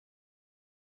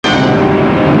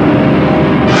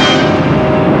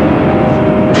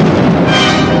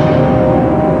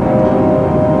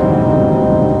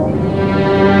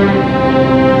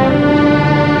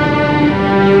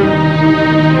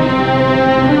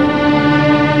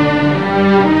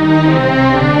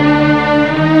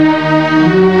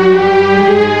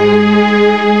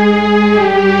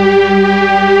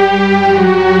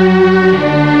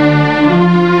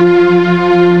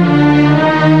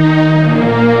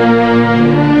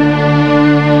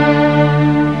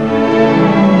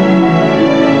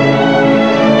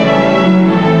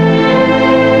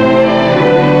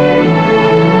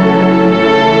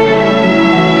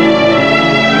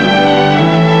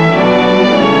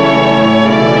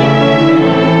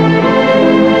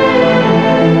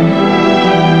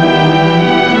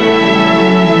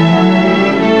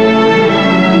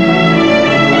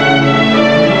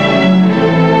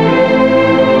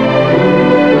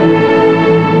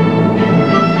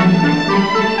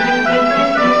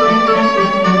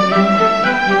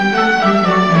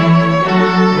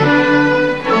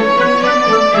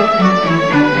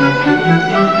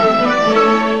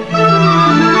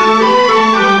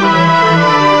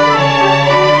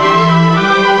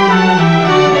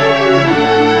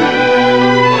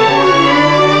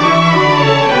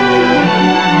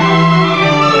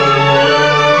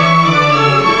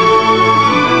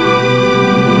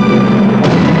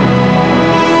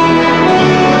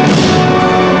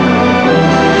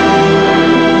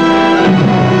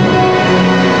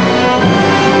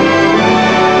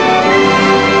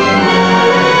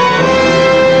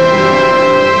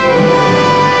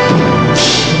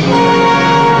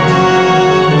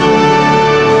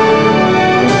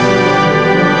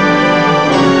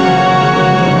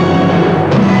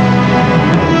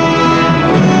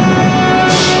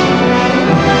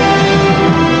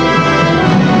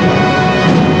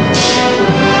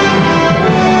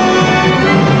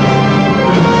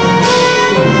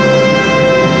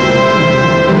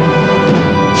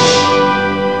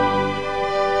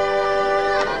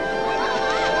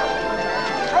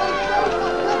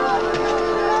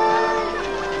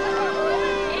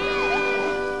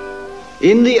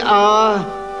In the hour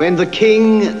when the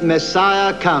King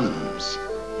Messiah comes,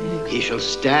 he shall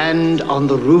stand on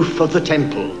the roof of the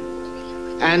temple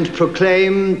and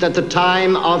proclaim that the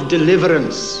time of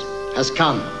deliverance has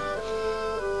come.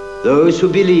 Those who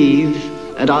believe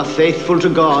and are faithful to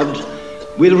God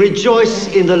will rejoice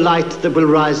in the light that will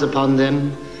rise upon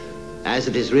them. As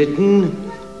it is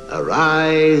written,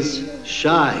 arise,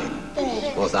 shine,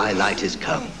 for thy light is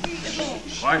come.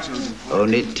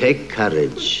 Only take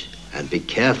courage and be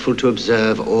careful to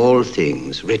observe all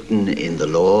things written in the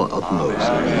law of Moses.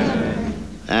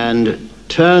 And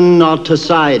turn not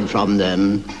aside from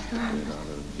them,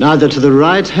 neither to the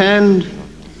right hand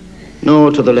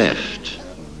nor to the left.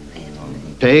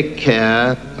 Take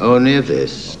care only of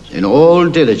this, in all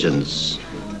diligence,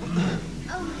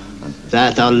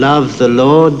 that thou love the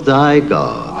Lord thy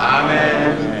God.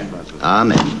 Amen.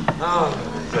 Amen.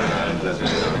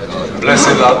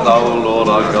 Blessed art thou, O Lord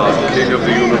our God, King of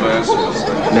the universe.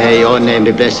 May your name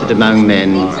be blessed among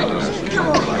men,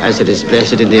 as it is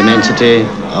blessed in the immensity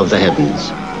of the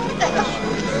heavens.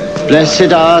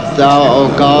 Blessed art thou, O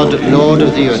God, Lord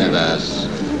of the universe,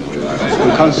 who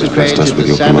consecrated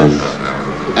the Sabbath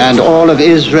and all of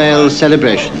Israel's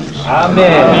celebrations.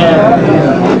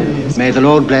 Amen. May the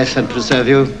Lord bless and preserve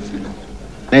you.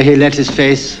 May he let his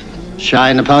face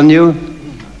shine upon you.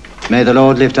 May the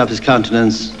Lord lift up his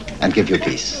countenance and give you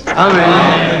peace.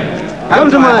 Amen. Come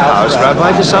to my house,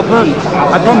 Rabbi, to supper.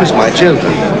 I promised my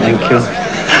children. Thank you.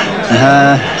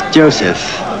 Joseph.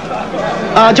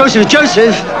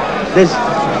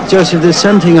 Joseph, there's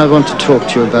something I want to talk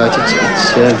to you about.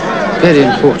 It's very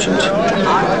important.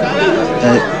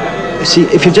 See,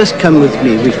 if you just come with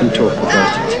me, we can talk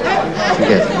about it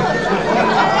together.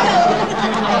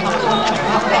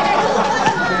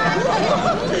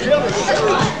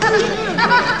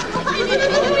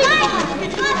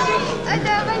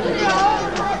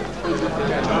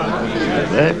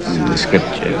 The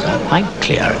scriptures are quite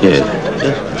clear. Yes.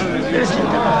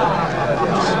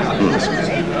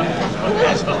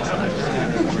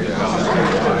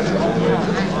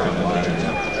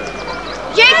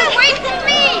 Jacob, wait for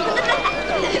me!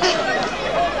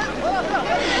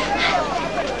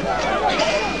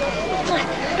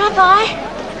 Rabbi?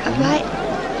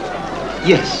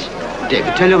 Yes.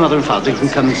 David, tell your mother and father you can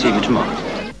come and see me tomorrow.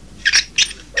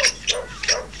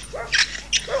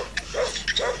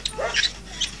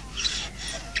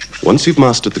 Once you've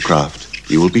mastered the craft,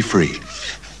 you will be free.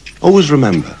 Always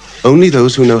remember, only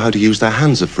those who know how to use their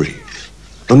hands are free.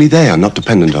 Only they are not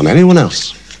dependent on anyone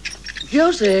else.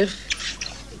 Joseph,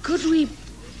 could we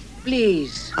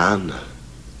please? Anna.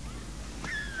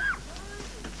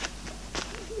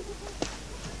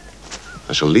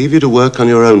 I shall leave you to work on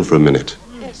your own for a minute.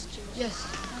 Yes.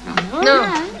 No,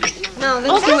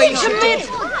 that's the way you should do it.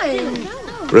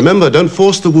 Remember, don't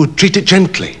force the wood. Treat it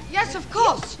gently. Yes, of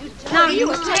course. Now you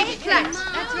must take it flat.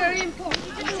 That's very important.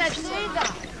 Say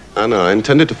that. Anna, I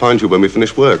intended to find you when we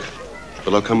finish work,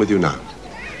 but I'll come with you now.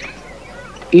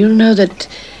 You know that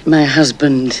my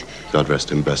husband, God rest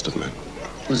him, best of men,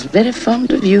 was very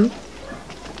fond of you.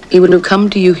 He would have come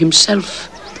to you himself,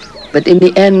 but in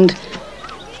the end,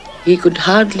 he could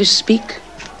hardly speak.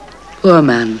 Poor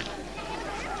man.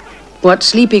 What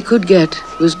sleep he could get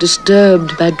was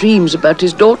disturbed by dreams about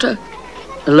his daughter.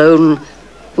 Alone,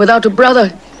 without a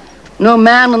brother, no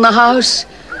man in the house,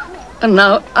 and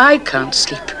now I can't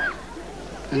sleep.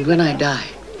 And when I die,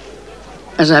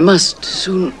 as I must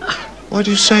soon... Why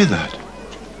do you say that?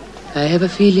 I have a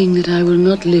feeling that I will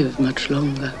not live much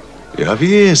longer. You have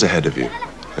years ahead of you,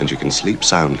 and you can sleep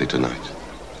soundly tonight.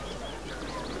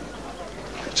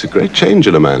 It's a great change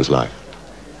in a man's life.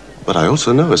 But I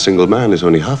also know a single man is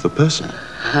only half a person.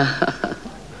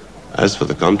 As for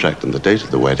the contract and the date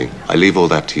of the wedding, I leave all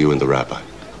that to you and the rabbi.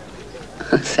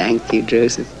 Thank you,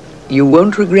 Joseph. You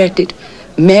won't regret it.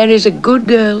 Mary's a good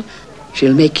girl.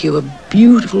 She'll make you a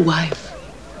beautiful wife.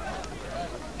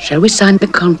 Shall we sign the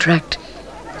contract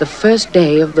the first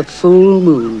day of the full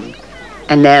moon?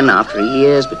 And then, after a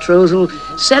year's betrothal,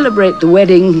 celebrate the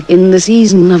wedding in the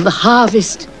season of the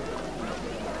harvest.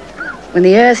 When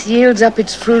the earth yields up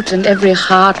its fruit and every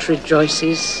heart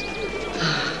rejoices.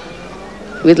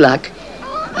 With luck,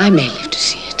 I may live to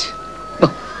see it.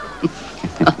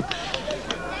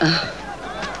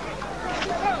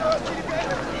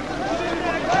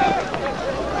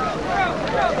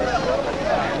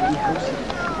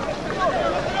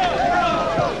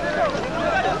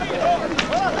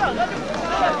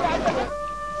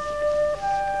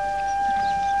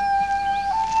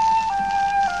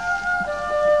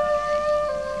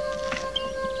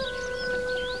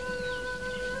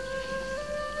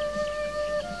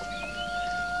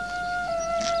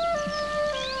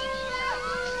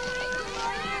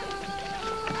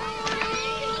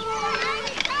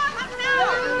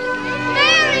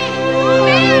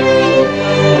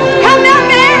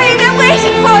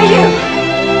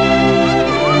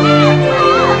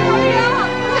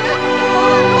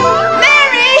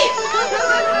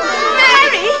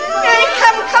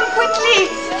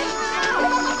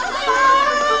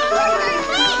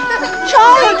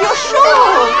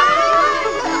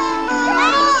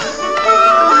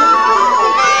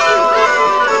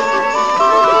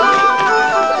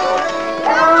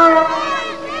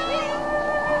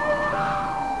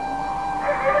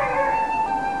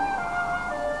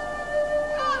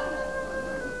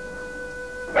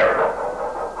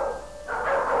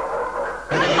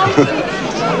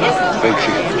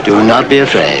 Do not be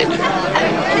afraid.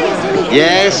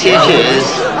 Yes, it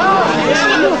is.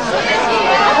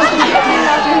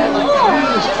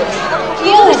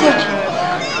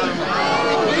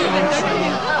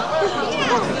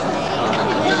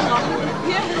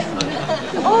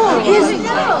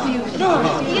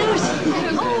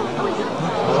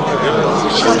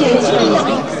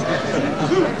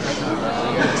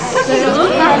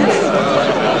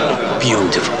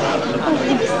 Beautiful.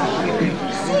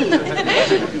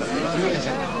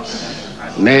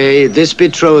 May this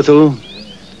betrothal,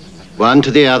 one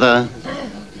to the other,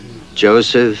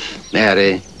 Joseph,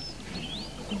 Mary,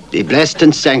 be blessed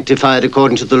and sanctified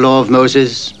according to the law of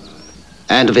Moses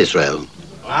and of Israel.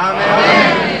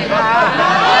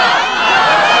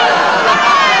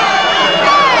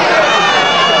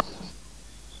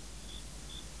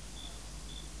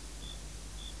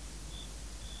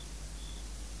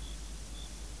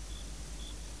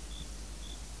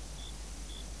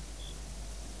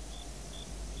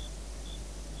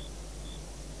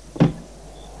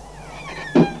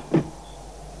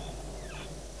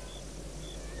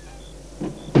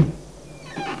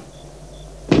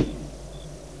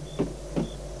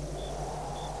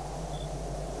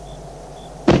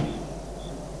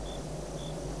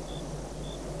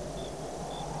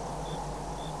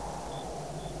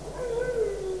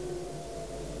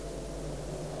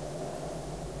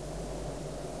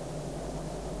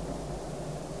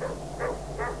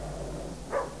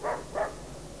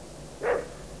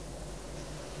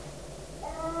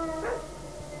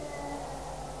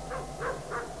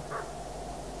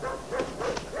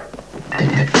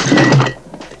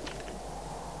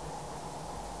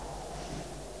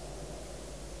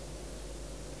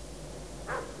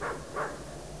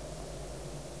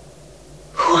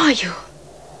 Who are you?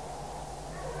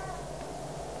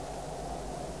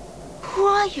 Who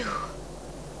are you?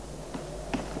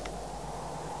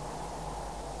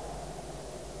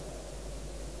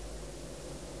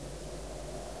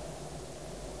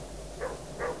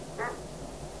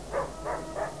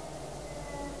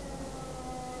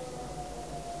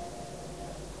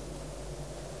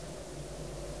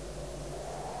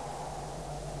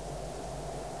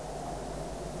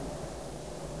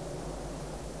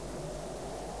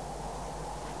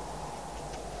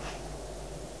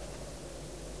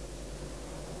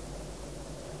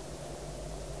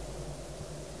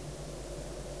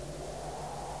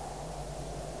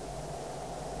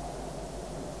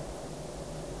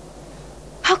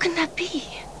 How can that be?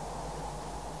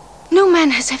 No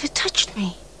man has ever touched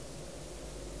me.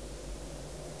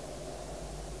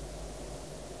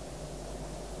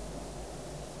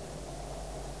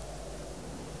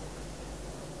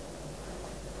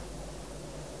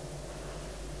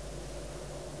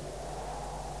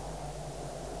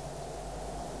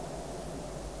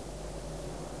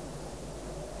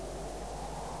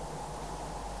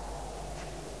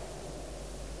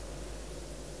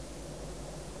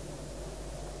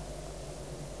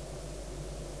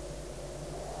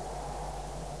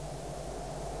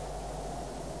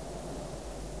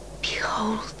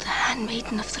 Behold, the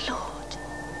handmaiden of the Lord.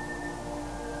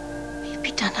 May it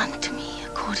be done unto me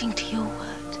according to your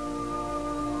word.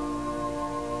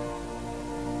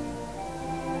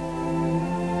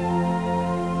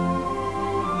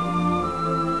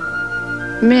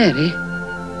 Mary,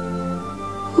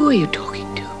 who are you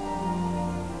talking to?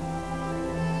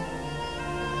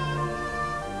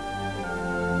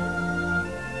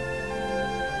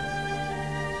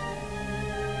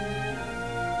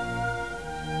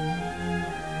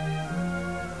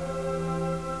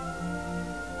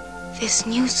 There's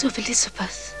news of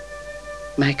Elizabeth.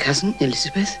 My cousin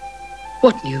Elizabeth?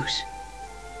 What news?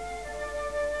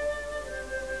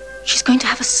 She's going to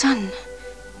have a son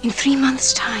in 3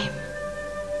 months' time.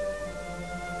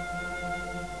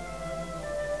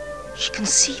 She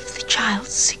conceived the child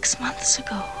 6 months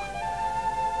ago,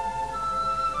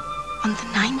 on the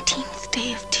 19th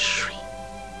day of Tishri.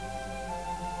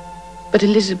 But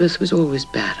Elizabeth was always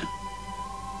barren.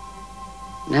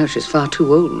 Now she's far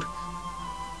too old.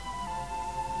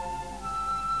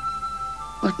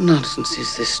 What nonsense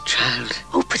is this, child?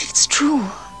 Oh, but it's true.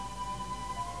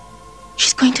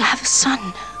 She's going to have a son.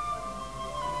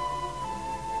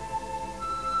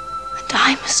 And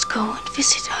I must go and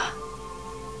visit her.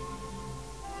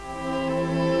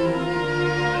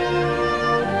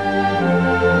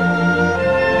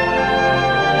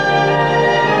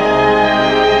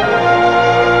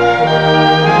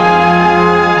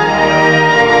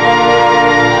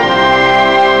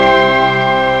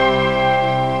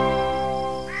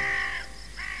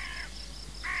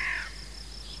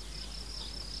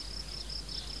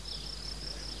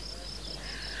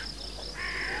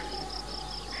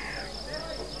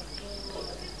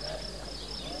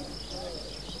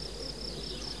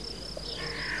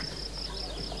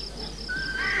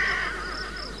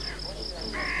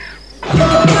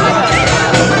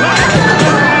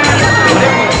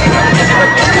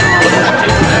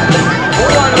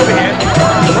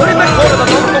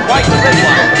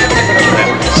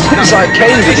 Since I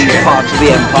came to these parts of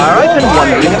the empire, I've been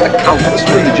wondering at the countless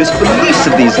religious beliefs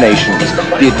of these nations.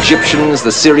 The Egyptians,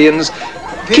 the Syrians,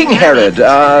 King Herod.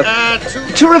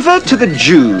 To revert to the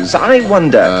Jews, I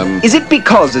wonder, is it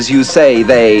because, as you say,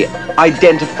 they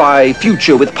identify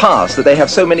future with past, that they have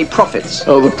so many prophets?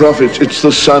 Oh, the prophets, it's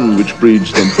the sun which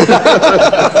breeds them.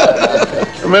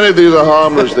 Many of these are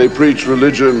harmless. They preach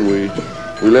religion. We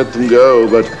let them go,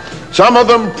 but some of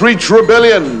them preach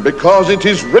rebellion because it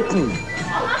is written.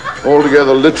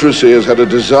 Altogether, literacy has had a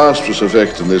disastrous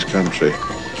effect in this country,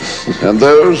 and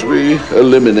those we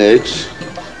eliminate.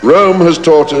 Rome has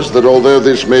taught us that although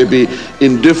this may be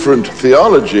indifferent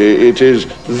theology, it is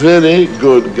very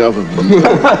good government.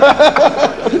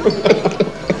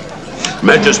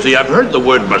 Majesty, I've heard the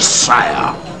word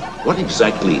Messiah. What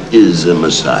exactly is a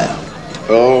Messiah?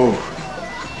 Oh,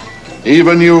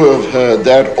 even you have heard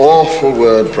that awful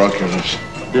word, Proculus.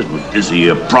 Is he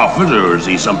a prophet, or is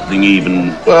he something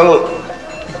even... Well,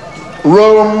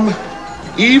 Rome,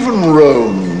 even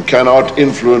Rome cannot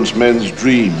influence men's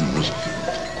dreams.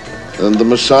 And the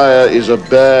Messiah is a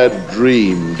bad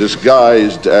dream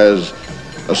disguised as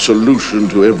a solution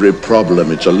to every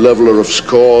problem. It's a leveler of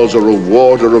scores, a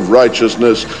rewarder of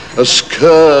righteousness, a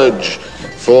scourge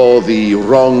for the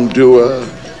wrongdoer.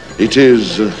 It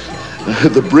is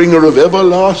the bringer of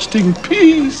everlasting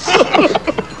peace.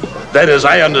 That is,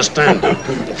 I understand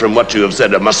from what you have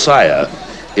said, a Messiah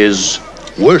is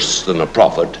worse than a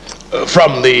prophet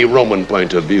from the Roman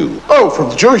point of view. Oh, from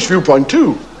the Jewish viewpoint,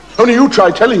 too. Only you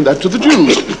try telling that to the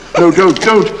Jews. No,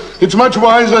 don't. It's much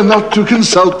wiser not to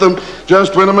consult them.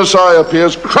 Just when a Messiah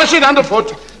appears, crush it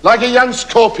underfoot like a young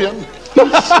scorpion.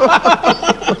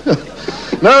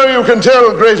 Now you can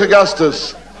tell great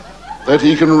Augustus that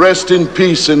he can rest in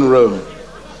peace in Rome.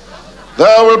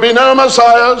 There will be no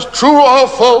messiahs, true or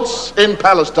false, in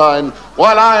Palestine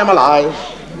while I am alive.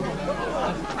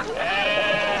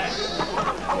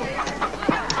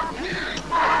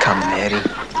 Come, Mary.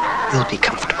 We'll be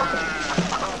comfortable.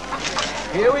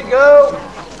 Here we go.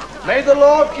 May the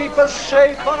Lord keep us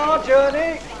safe on our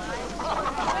journey.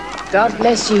 God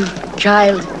bless you,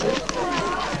 child.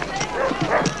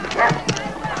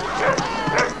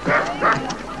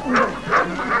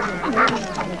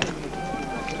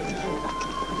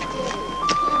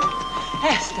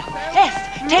 Esther,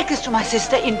 take us to my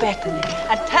sister in Bethany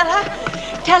and tell her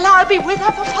I'll be with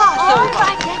her for Passover. All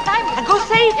right, yes, I will. And go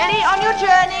safely on your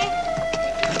journey.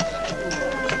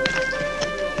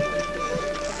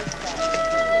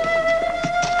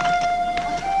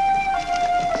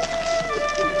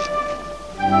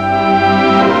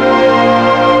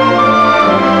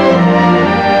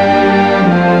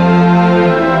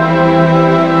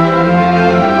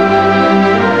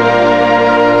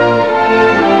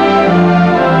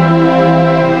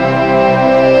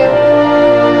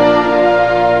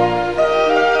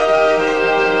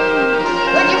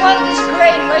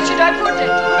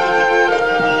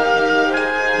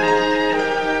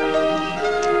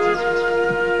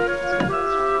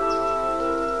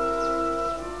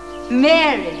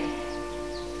 Mary,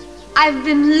 I've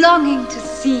been longing to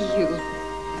see you.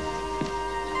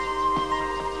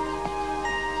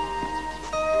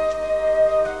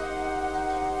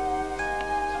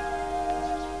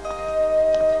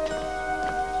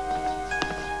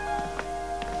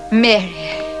 Mary.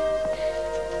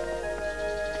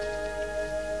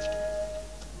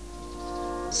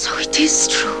 So it is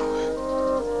true.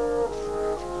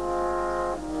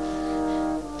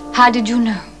 How did you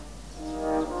know?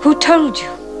 Who told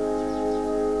you?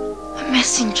 A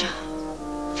messenger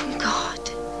from God.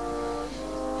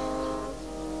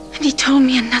 And he told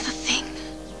me another thing.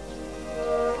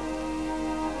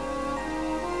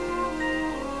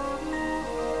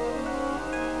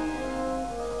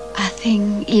 A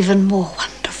thing even more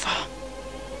wonderful.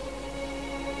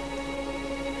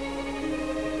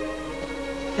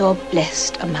 You're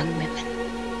blessed among women,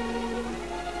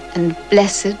 and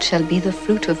blessed shall be the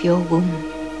fruit of your womb.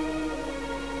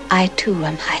 I too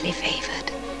am highly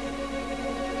favored,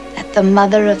 that the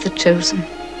mother of the chosen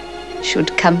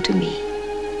should come to me.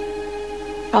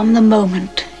 From the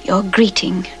moment your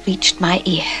greeting reached my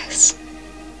ears,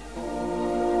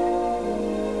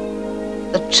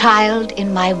 the child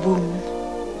in my womb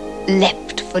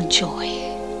leapt for joy.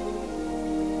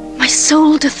 My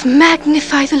soul doth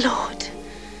magnify the Lord,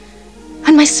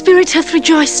 and my spirit hath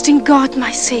rejoiced in God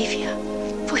my Saviour.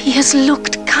 For he has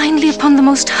looked kindly upon the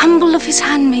most humble of his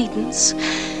handmaidens,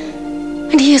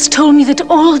 and he has told me that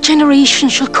all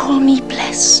generations shall call me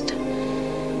blessed.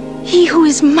 He who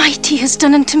is mighty has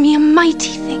done unto me a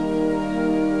mighty thing.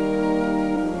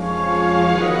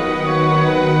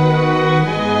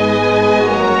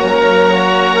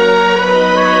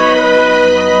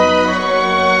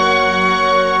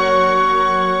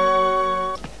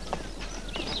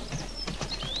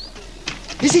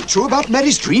 Is it true about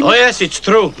Mary's dream? Oh, yes, it's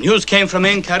true. News came from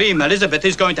Ain Karim. Elizabeth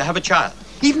is going to have a child.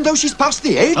 Even though she's past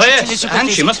the age? Oh, yes, and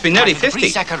she must be nearly 50.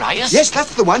 Yes,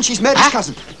 that's the one. She's Mary's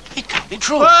cousin. It can't be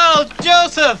true. Well,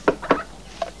 Joseph,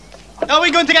 are we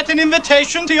going to get an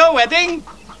invitation to your wedding?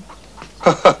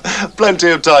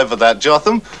 Plenty of time for that,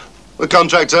 Jotham. The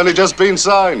contract's only just been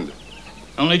signed.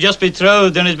 Only just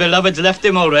betrothed and his beloved's left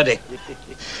him already.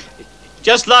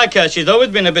 Just like her, she's always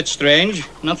been a bit strange,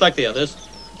 not like the others.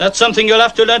 That's something you'll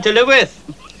have to learn to live with.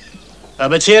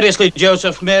 But seriously,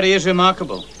 Joseph, Mary is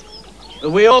remarkable.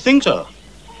 We all think so.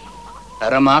 A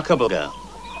remarkable girl.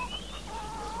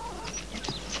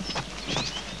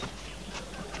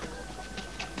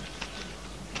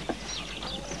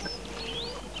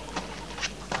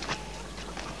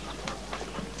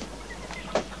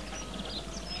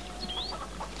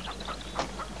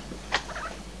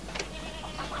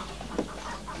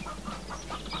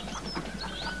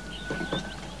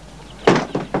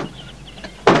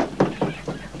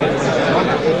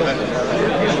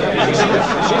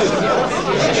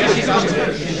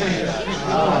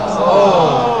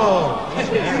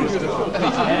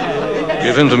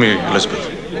 Give him to me, Elizabeth.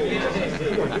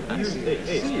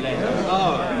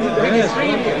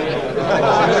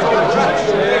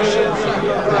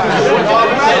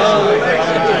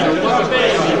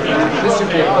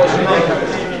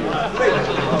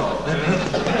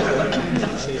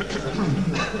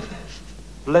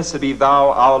 Blessed be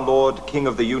thou, our Lord, King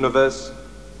of the universe,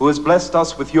 who has blessed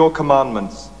us with your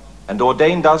commandments and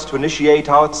ordained us to initiate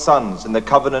our sons in the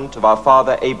covenant of our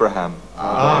father Abraham.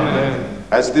 Amen.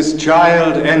 As this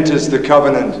child enters the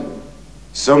covenant,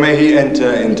 so may he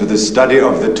enter into the study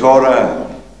of the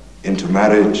Torah, into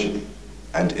marriage,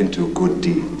 and into good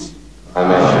deeds.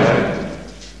 Amen.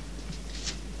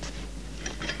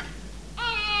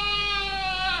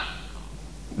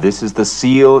 This is the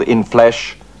seal in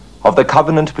flesh of the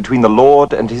covenant between the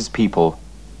Lord and his people.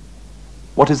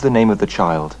 What is the name of the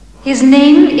child? His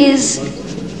name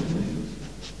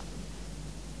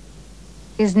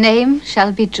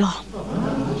shall be John.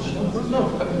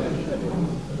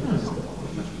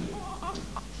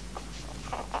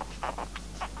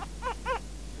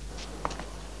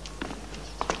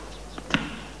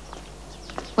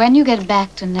 When you get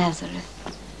back to Nazareth,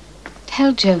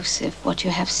 tell Joseph what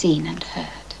you have seen and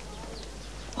heard,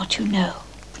 what you know.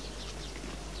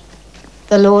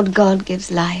 The Lord God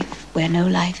gives life where no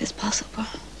life is possible.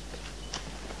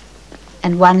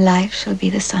 And one life shall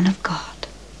be the Son of God,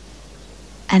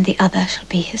 and the other shall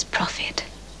be his prophet.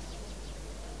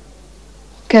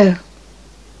 Go.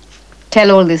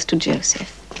 Tell all this to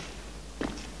Joseph.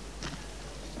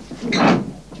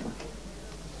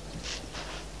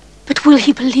 But will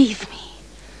he believe me?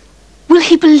 Will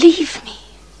he believe me?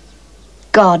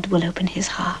 God will open his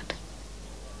heart.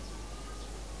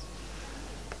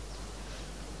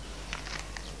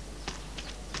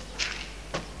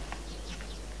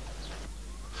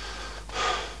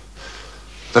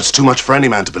 That's too much for any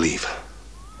man to believe.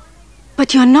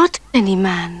 But you're not any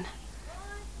man.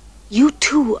 You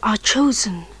too are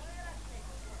chosen.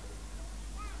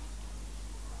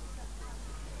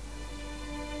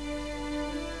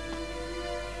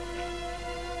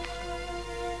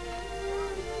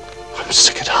 I'm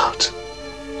sick at heart.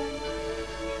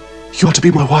 You are to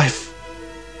be my wife.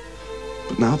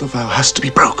 But now the vow has to be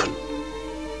broken.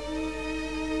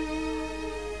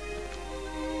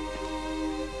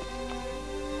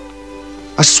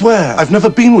 I swear, I've never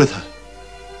been with her.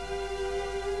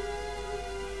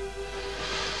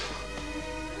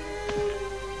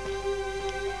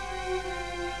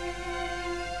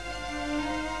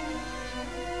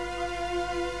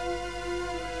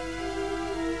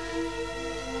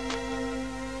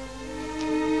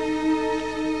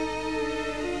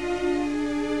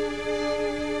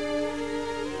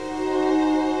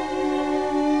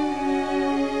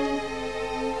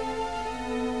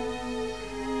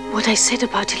 What I said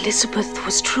about Elizabeth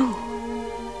was true.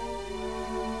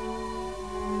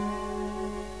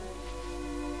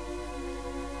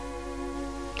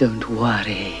 Don't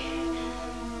worry.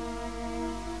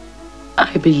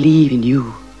 I believe in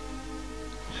you.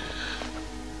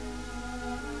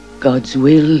 God's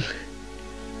will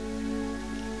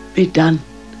be done.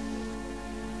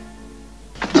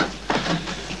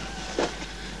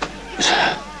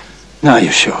 Now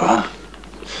you're sure, huh?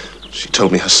 She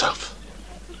told me herself.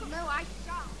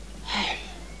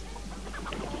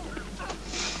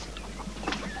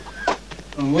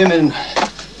 Women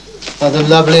are the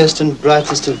loveliest and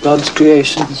brightest of God's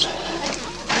creations.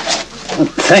 And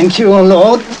thank you, O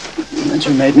Lord, that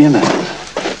you made me a man.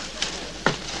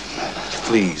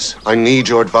 Please, I need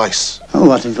your advice. Oh,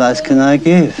 what advice can I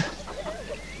give?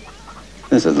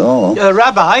 There's a law.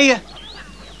 Rabbi?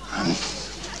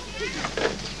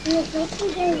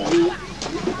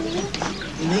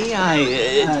 May I?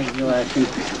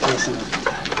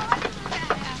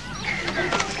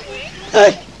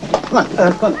 Come on,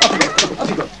 come on, off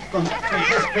you go. Go on.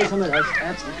 Play some of those.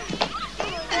 Absolutely.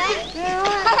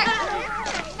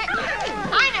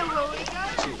 I know where we go.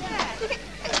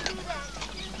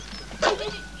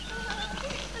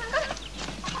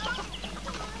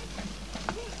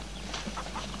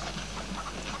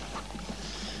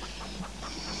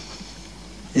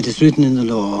 It is written in the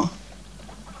law,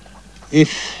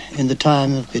 if in the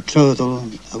time of betrothal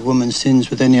a woman sins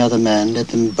with any other man, let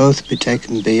them both be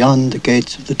taken beyond the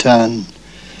gates of the town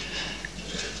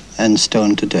and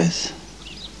stoned to death,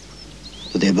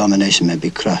 that the abomination may be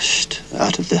crushed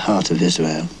out of the heart of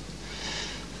Israel.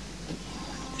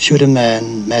 Should a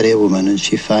man marry a woman and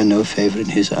she find no favor in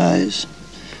his eyes,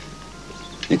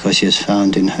 because he has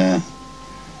found in her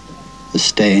the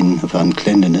stain of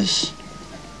uncleanliness,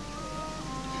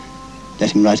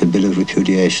 let him write a bill of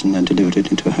repudiation and deliver it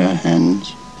into her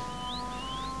hands.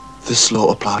 This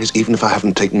law applies even if I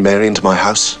haven't taken Mary into my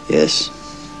house? Yes.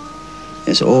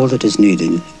 Yes, all that is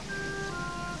needed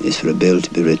is for a bill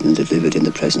to be written and delivered in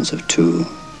the presence of 2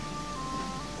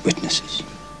 witnesses.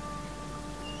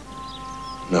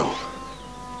 No.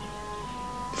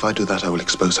 If I do that, I will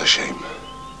expose her shame.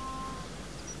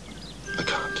 I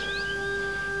can't.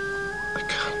 I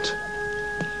can't.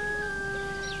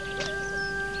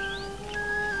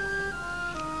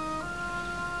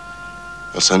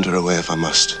 I'll send her away if I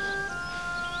must.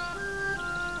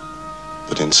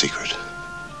 But in secret.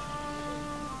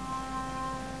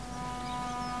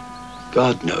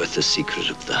 God knoweth the secret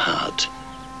of the heart.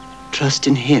 Trust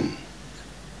in him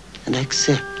and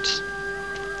accept.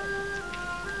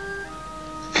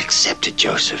 Accept it,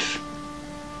 Joseph.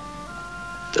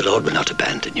 The Lord will not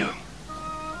abandon you.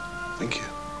 Thank you.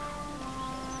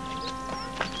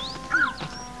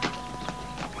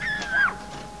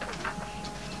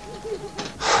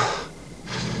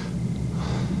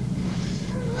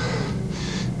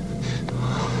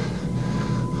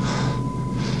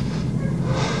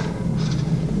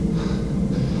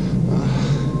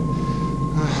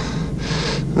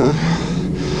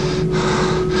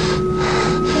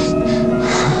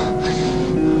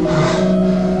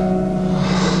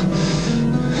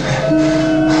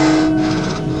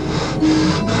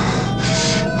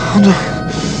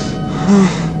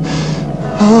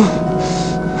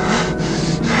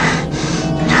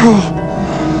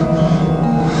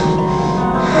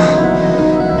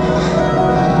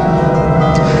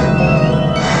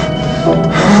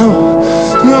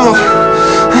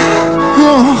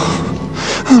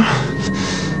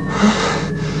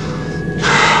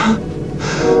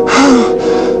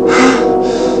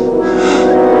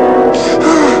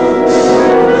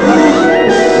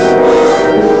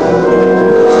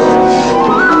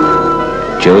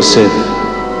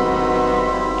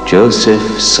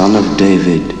 Joseph, son of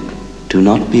David, do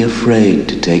not be afraid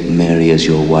to take Mary as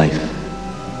your wife.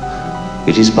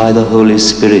 It is by the Holy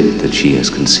Spirit that she has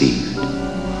conceived.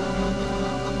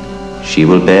 She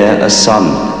will bear a son,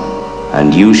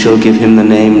 and you shall give him the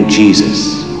name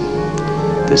Jesus,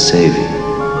 the Savior.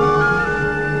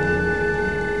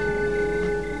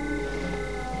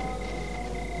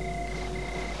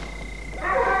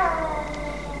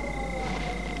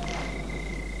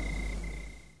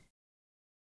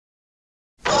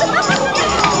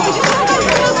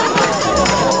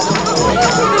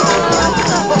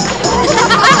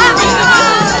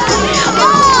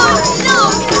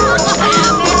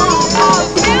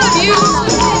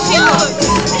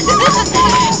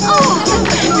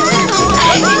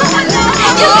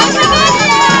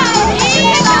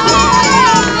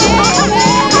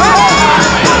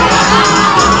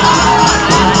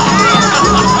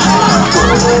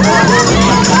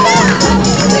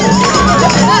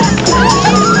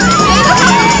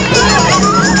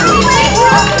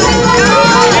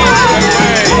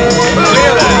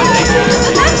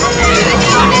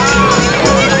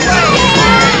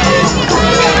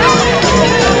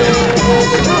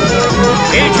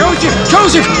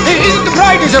 Joseph, the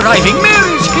bride is arriving.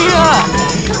 Mary's here.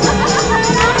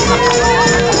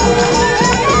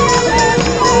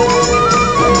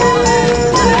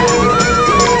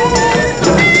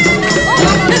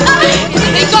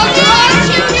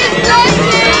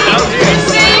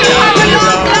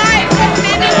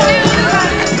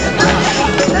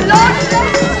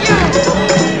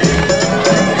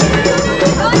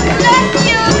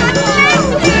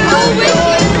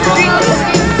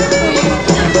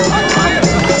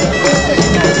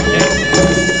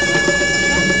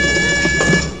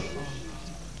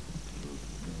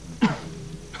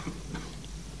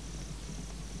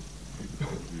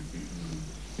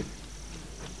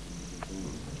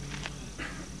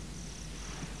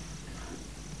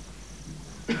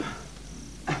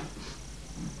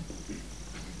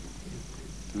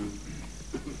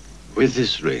 With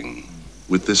this ring,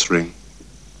 With this ring,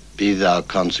 be thou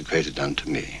consecrated unto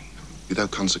me, be thou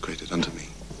consecrated unto me,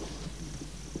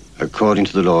 according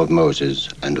to the law of Moses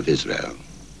and of Israel.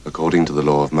 according to the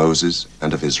law of Moses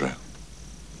and of Israel.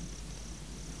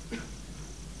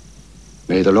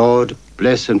 May the Lord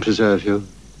bless and preserve you.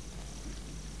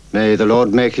 May the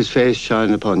Lord make his face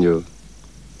shine upon you.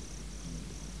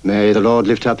 May the Lord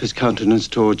lift up his countenance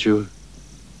towards you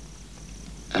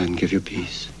and give you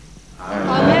peace.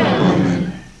 Amen.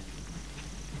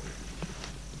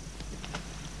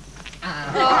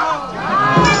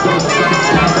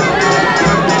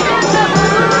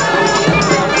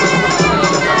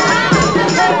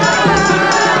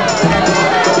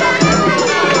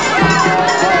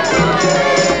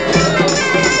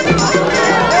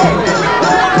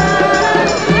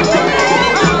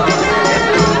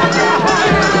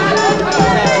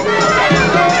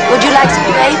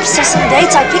 Or some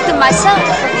dates. I picked them myself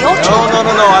from the orchard.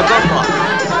 No, I've got one.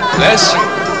 Bless you.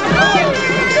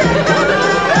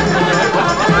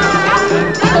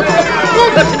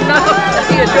 Oh, that's enough.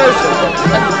 Here,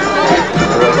 Joseph.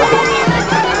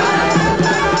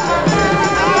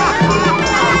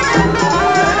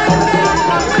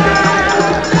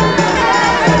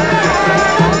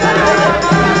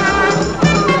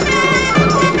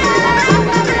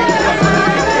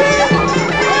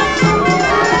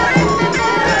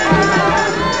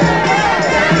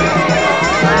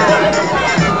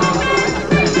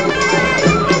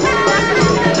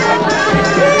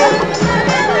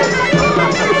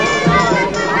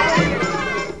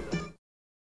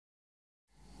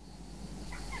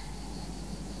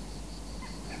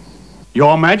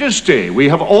 Your Majesty, we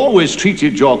have always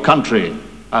treated your country,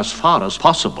 as far as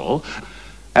possible,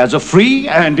 as a free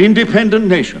and independent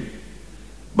nation.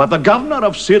 But the governor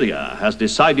of Syria has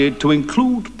decided to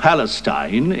include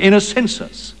Palestine in a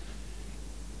census.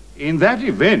 In that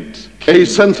event... A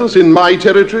census in my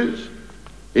territories?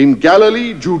 In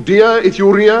Galilee, Judea,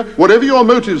 Ethiopia? Whatever your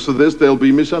motives for this, they'll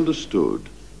be misunderstood.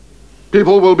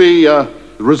 People will be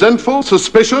resentful,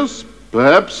 suspicious,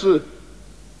 perhaps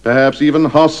even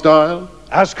hostile.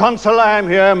 As consul, I am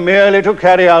here merely to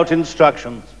carry out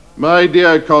instructions. My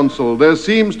dear consul, there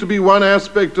seems to be one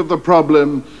aspect of the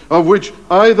problem of which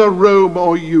either Rome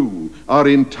or you are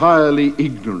entirely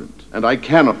ignorant, and I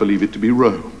cannot believe it to be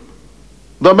Rome.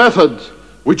 The methods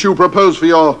which you propose for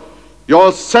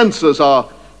your census are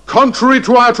contrary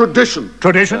to our tradition.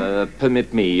 Tradition?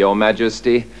 Permit me, Your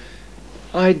Majesty.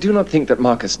 I do not think that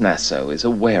Marcus Nasso is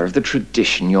aware of the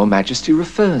tradition Your Majesty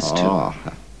refers to.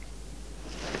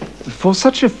 For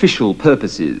such official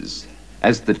purposes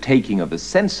as the taking of a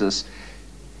census,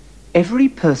 every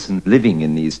person living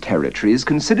in these territories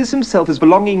considers himself as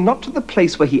belonging not to the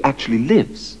place where he actually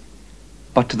lives,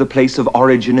 but to the place of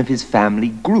origin of his family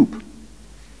group,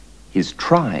 his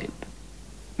tribe.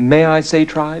 May I say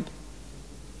tribe?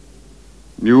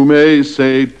 You may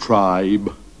say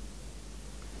tribe.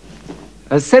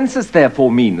 A census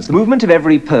therefore means the movement of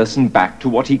every person back to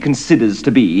what he considers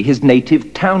to be his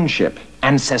native township,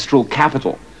 ancestral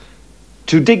capital,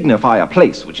 to dignify a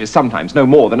place which is sometimes no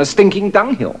more than a stinking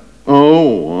dunghill.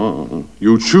 Oh,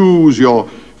 you choose your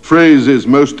phrases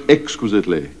most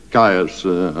exquisitely, Caius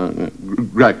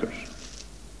Gracchus.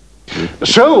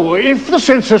 So, if the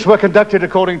census were conducted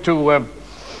according to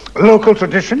local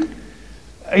tradition,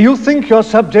 you think your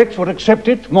subjects would accept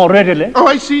it more readily? Oh,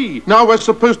 I see. Now we're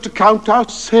supposed to count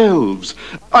ourselves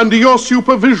under your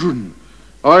supervision.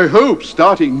 I hope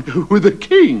starting with the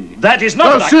king. That is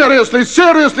not...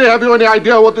 Seriously, have you any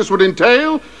idea what this would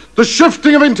entail? The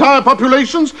shifting of entire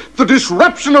populations? The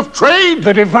disruption of trade?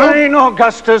 The divine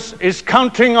Augustus is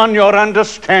counting on your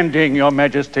understanding, Your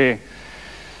Majesty.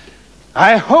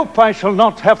 I hope I shall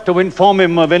not have to inform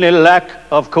him of any lack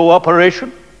of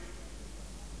cooperation.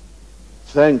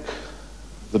 Thank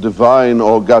the divine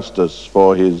Augustus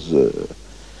for his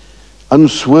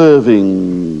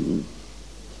unswerving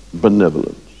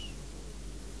benevolence.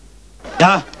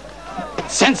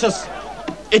 Census.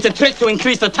 It's a trick to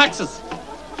increase the taxes.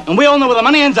 And we all know where the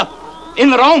money ends up.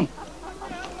 In Rome.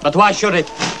 But why should it?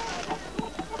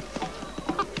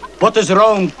 What does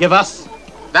Rome give us?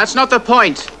 That's not the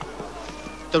point.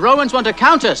 The Romans want to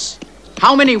count us.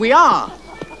 How many we are.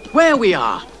 Where we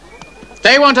are.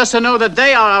 They want us to know that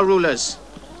they are our rulers.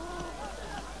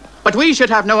 But we should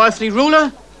have no earthly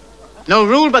ruler. No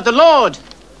rule but the Lord.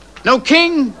 No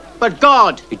king but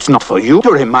God. It's not for you to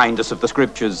remind us of the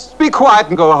scriptures. Be quiet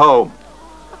and go home.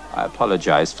 I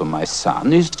apologize for my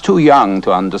son. He's too young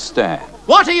to understand.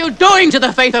 What are you doing to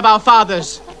the faith of our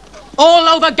fathers? All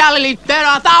over Galilee, there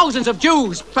are thousands of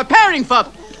Jews preparing for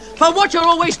what you're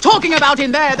always talking about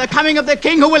in there, the coming of the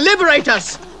king who will liberate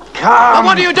us. Come. But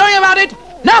what are you doing about it?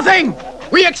 Nothing!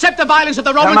 We accept the violence of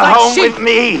the Romans Come like home sheep. with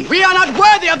me. We are not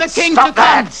worthy of the king to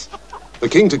come. The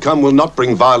king to come will not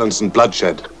bring violence and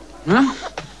bloodshed. Huh?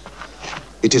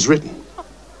 It is written,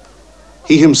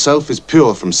 he himself is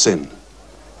pure from sin.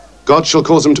 God shall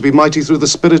cause him to be mighty through the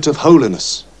spirit of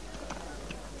holiness,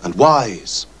 and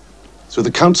wise through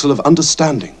the counsel of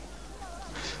understanding.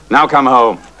 Now come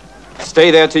home.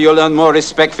 Stay there till you learn more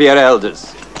respect for your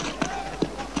elders.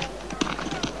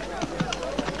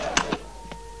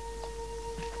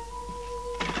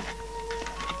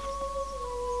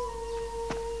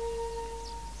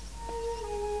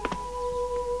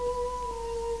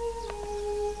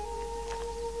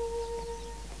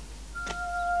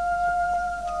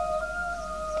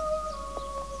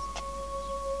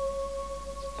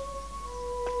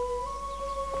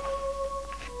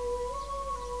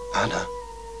 Anna,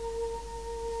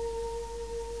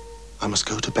 I must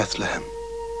go to Bethlehem.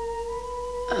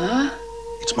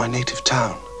 It's my native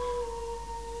town.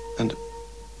 And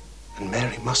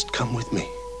Mary must come with me.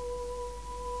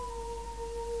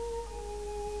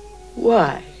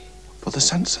 Why? For the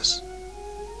census.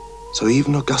 So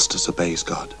even Augustus obeys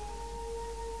God.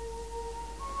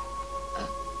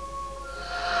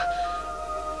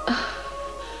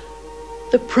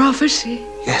 The prophecy?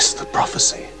 Yes, the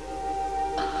prophecy.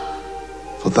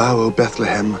 For thou, O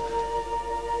Bethlehem,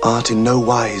 art in no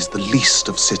wise the least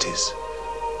of cities.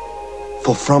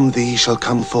 For from thee shall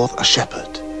come forth a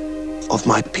shepherd of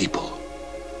my people,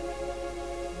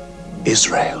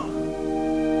 Israel.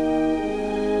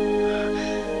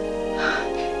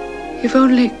 If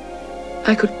only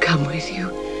I could come with you.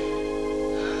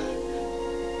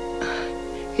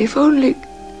 If only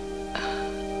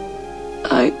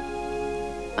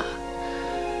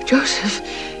Joseph,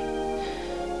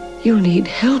 you'll need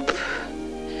help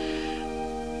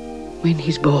when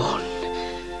he's born.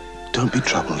 Don't be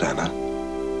troubled, Anna.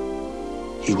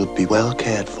 He will be well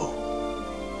cared for.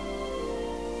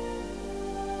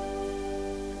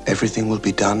 Everything will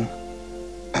be done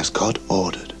as God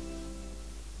ordered.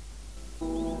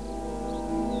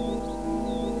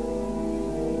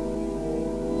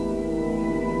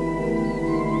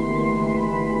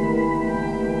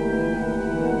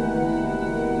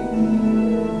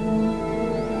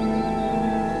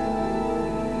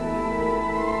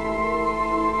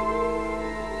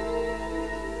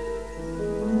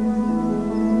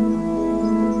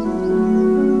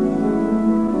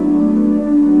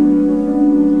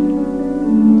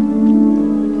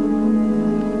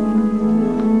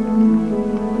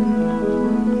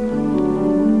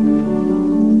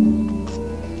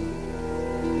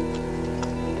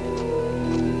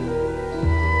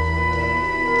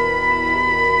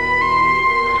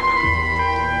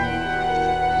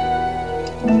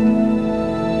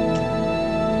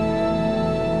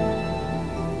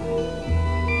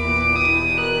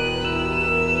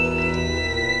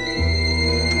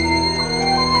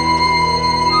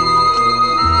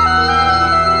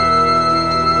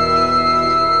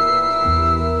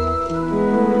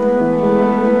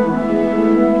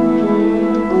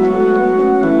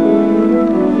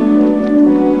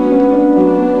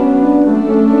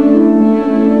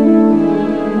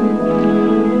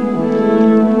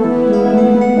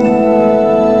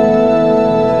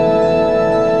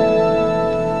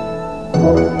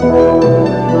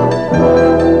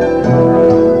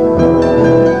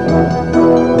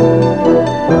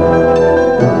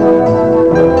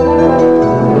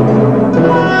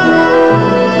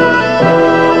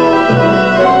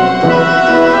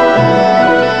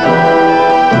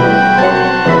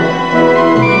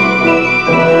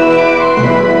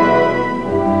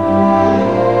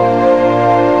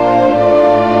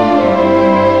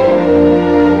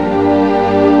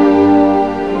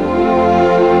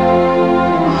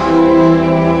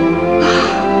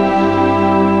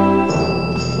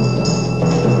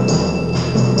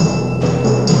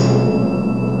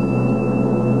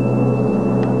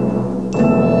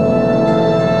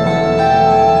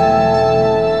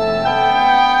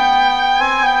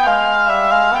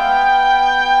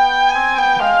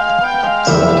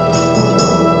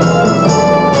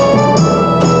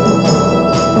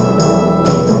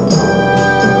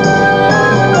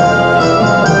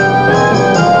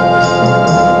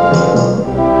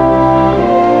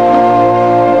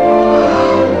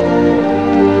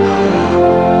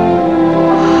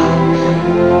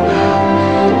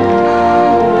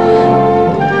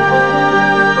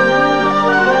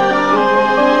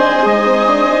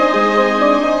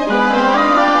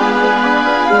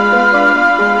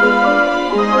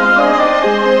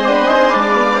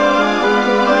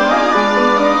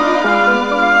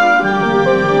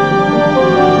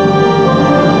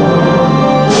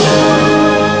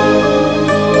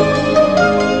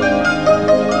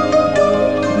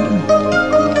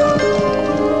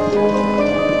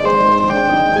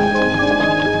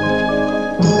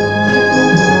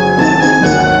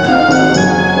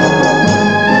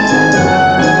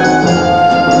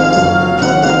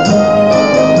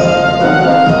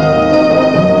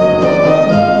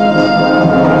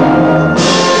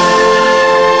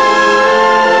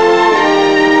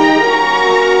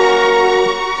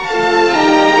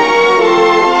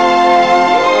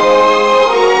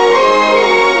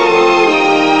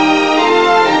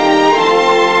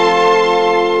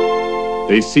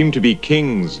 They seem to be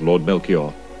kings, Lord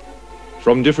Melchior,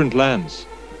 from different lands.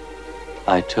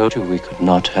 I told you we could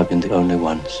not have been the only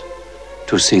ones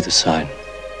to see the sign.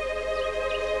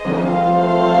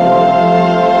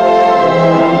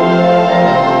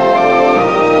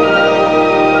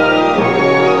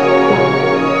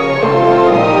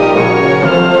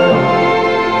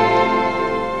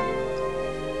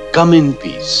 Come in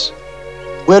peace.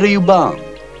 Where are you bound?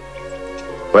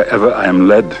 Wherever I am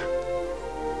led,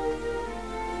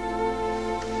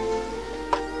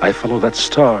 I follow that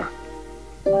star.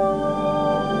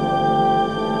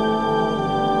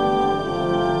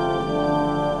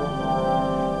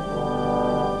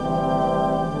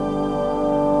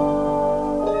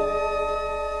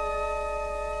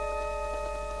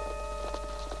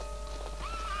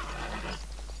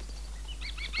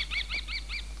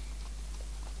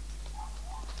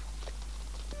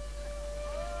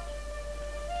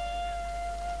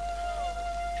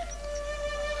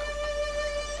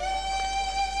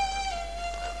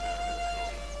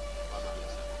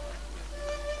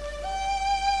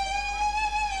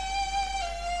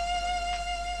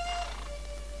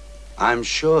 I'm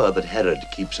sure that Herod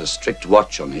keeps a strict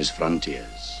watch on his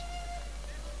frontiers.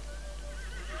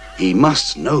 He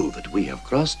must know that we have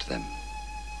crossed them.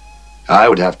 I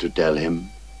would have to tell him,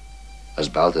 as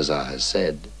Balthazar has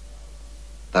said,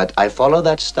 that I follow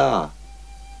that star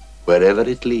wherever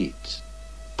it leads.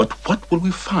 But what will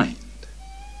we find?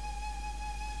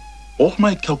 All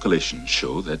my calculations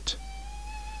show that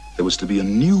there was to be a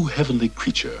new heavenly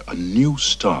creature, a new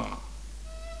star.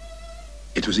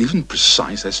 It was even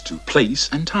precise as to place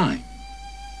and time.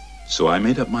 So I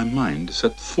made up my mind to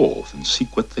set forth and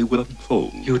seek what they would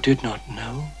unfold. You did not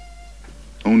know?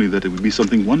 Only that it would be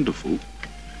something wonderful.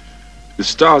 The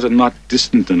stars are not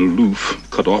distant and aloof,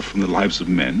 cut off from the lives of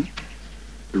men.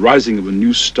 The rising of a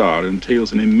new star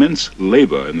entails an immense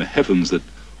labor in the heavens that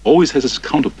always has its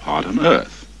counterpart on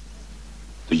earth.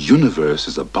 The universe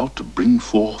is about to bring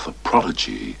forth a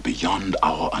prodigy beyond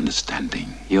our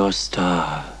understanding. Your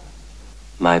star,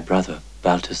 my brother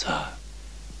Balthazar,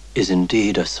 is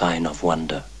indeed a sign of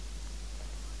wonder.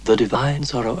 The divine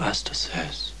Zoroaster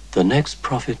says the next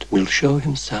prophet will show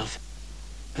himself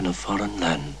in a foreign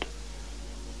land,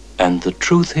 and the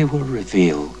truth he will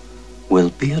reveal will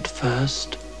be at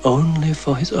first only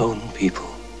for his own people.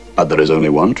 But there is only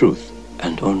one truth.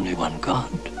 And only one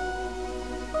God.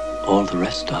 All the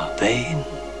rest are vain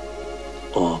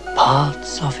or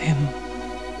parts of him.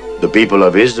 The people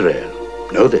of Israel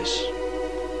know this.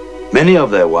 Many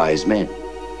of their wise men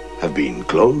have been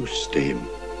close to him,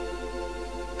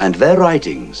 and their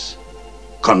writings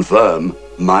confirm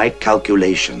my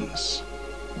calculations.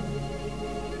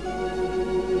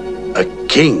 A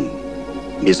king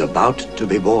is about to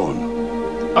be born.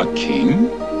 A king?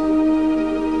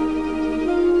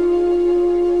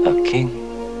 A king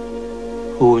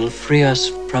who will free us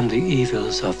from the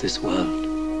evils of this world.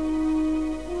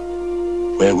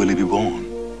 Where will he be born?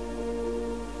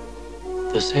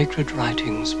 The sacred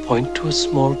writings point to a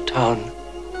small town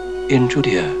in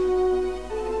Judea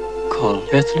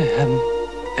called Bethlehem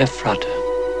Ephrata.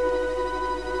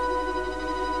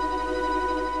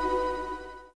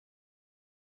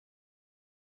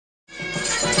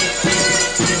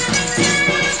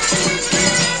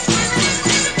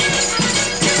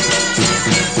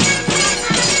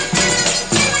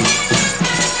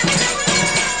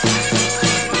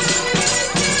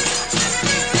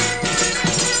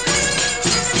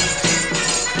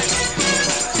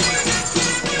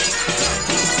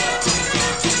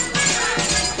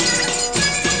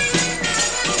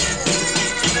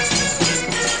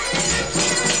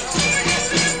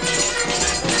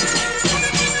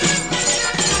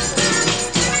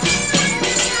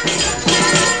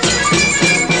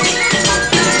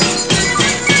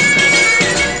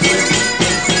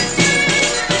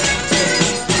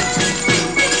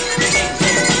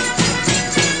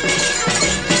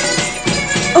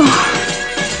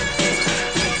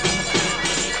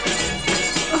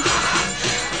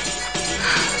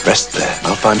 Rest there.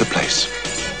 I'll find a place.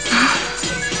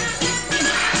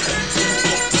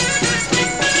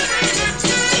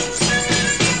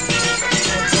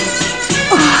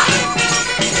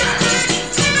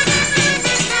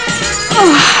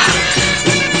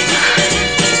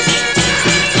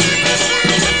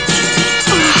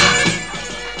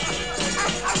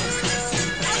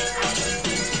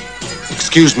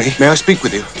 Excuse me, may I speak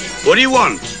with you? What do you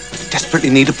want? Desperately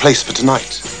need a place for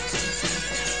tonight.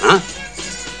 Huh?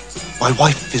 My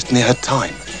wife is near her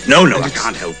time. No, I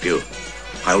can't help you.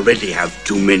 I already have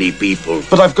too many people.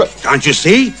 But I've got... Can't you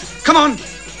see? Come on.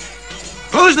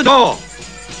 Close the door.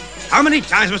 How many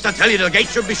times must I tell you the gate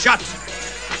should be shut?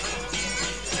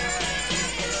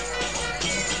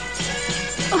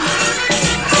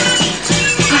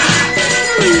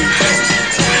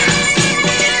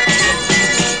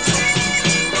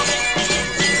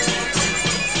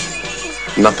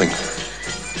 Nothing.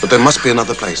 But there must be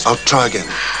another place. I'll try again.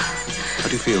 How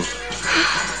do you feel?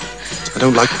 I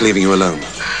don't like leaving you alone.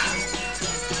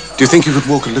 Do you think you could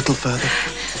walk a little further?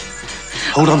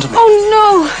 Hold on to me.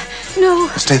 Oh, no. No.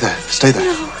 Stay there. Stay there.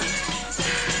 No.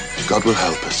 God will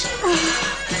help us.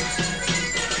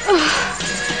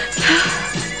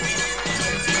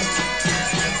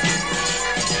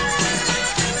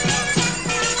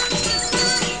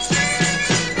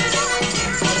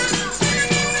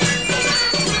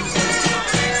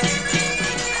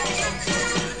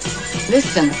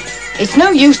 Listen, it's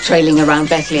no use trailing around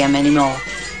Bethlehem anymore.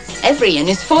 Every inn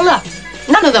is full up.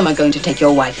 None of them are going to take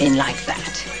your wife in like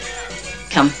that.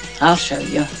 Come, I'll show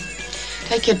you.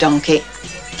 Take your donkey.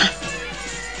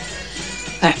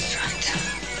 That's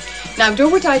right. Now do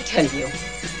what I tell you.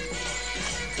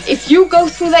 If you go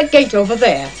through that gate over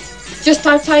there, just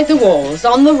outside the walls,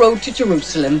 on the road to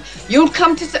Jerusalem, you'll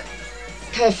come to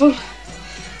Careful.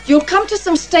 You'll come to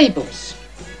some stables.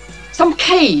 Some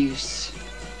caves.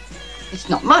 It's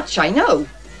not much, I know,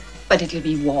 but it'll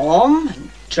be warm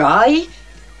and dry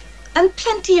and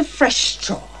plenty of fresh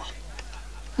straw.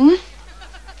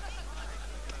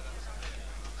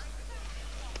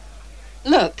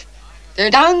 Look,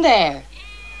 they're down there.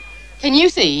 Can you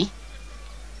see?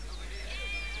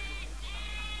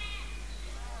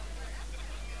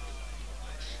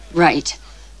 Right.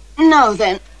 Now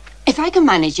then, if I can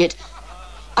manage it,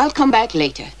 I'll come back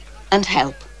later and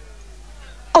help.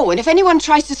 Oh, and if anyone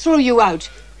tries to throw you out,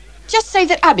 just say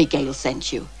that Abigail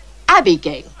sent you.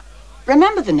 Abigail.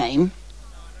 Remember the name?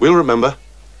 We'll remember.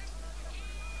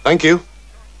 Thank you.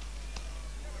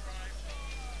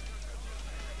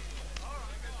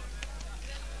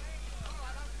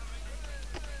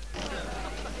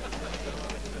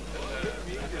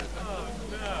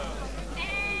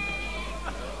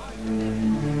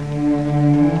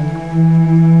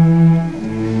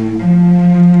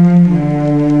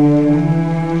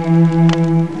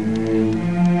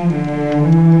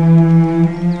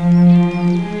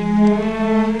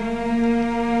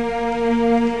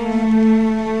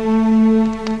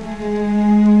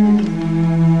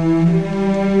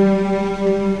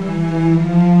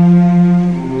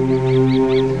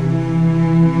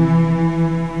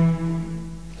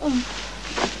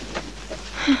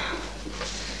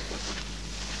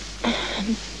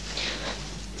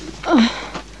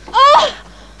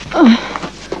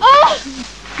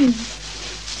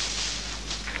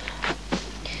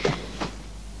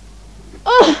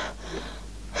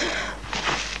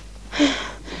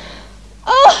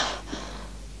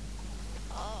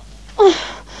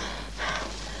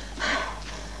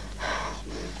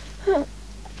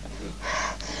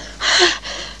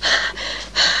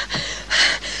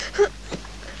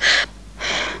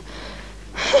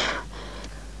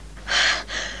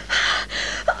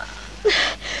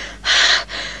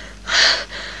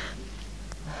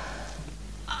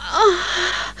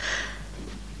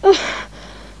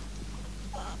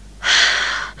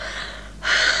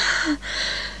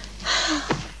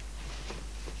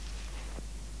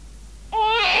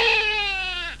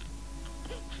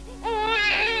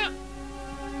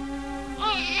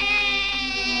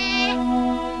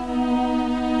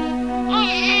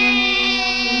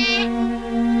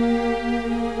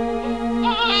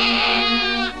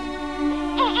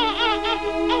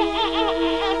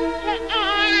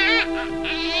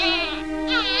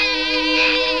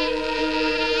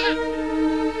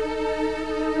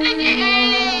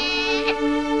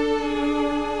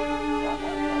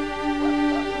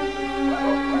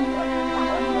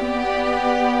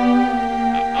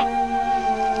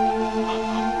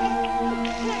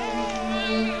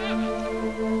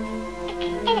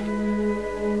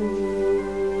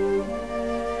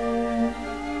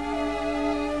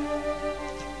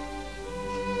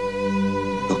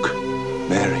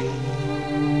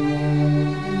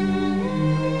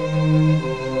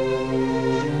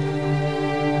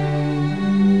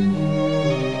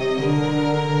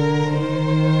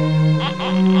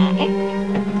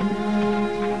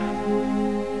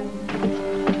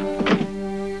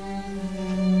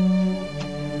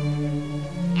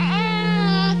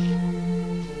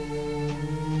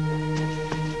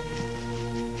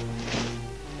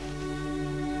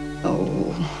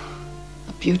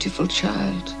 Beautiful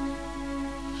child.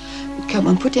 Come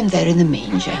and put him there in the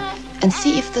manger and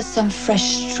see if there's some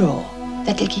fresh straw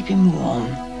that'll keep him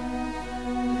warm.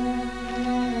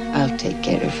 I'll take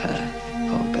care of her,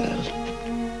 poor girl.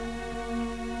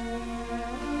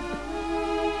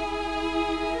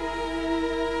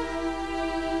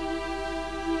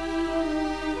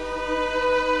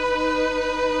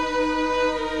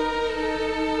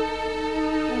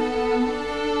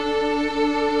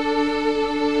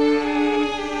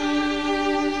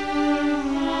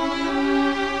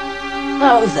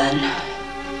 Now then,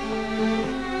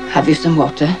 have you some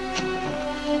water?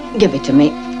 Give it to me.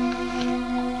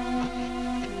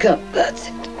 Come, that's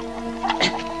it.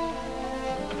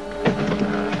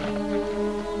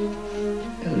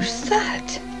 Who's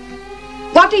that?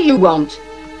 What do you want?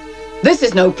 This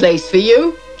is no place for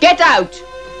you. Get out!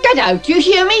 Get out, you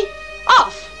hear me?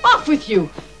 Off! Off with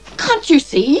you! Can't you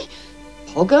see?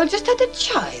 Poor girl just had a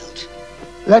child.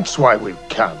 That's why we've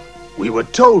come. We were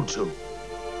told to.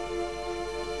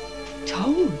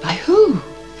 Told? By who?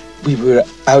 We were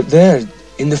out there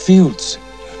in the fields.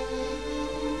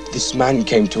 This man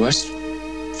came to us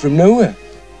from nowhere.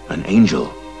 An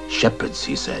angel. Shepherds,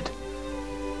 he said.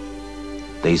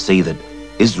 They say that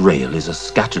Israel is a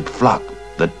scattered flock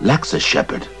that lacks a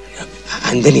shepherd.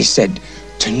 And then he said,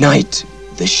 tonight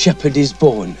the shepherd is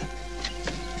born.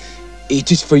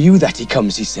 It is for you that he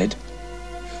comes, he said.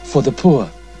 For the poor.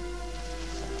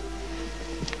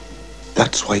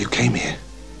 That's why you came here?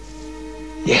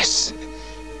 Yes.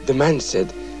 The man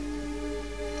said.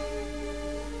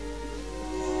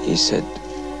 He said.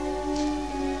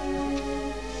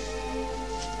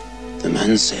 The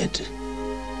man said,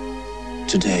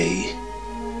 today,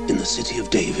 in the city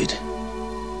of David,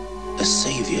 a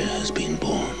Savior has been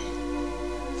born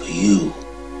for you.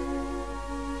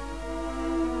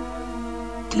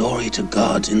 Glory to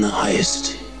God in the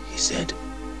highest, he said.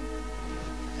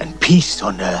 And peace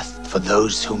on earth for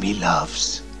those whom he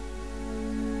loves.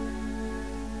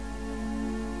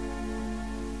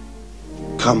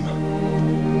 Come.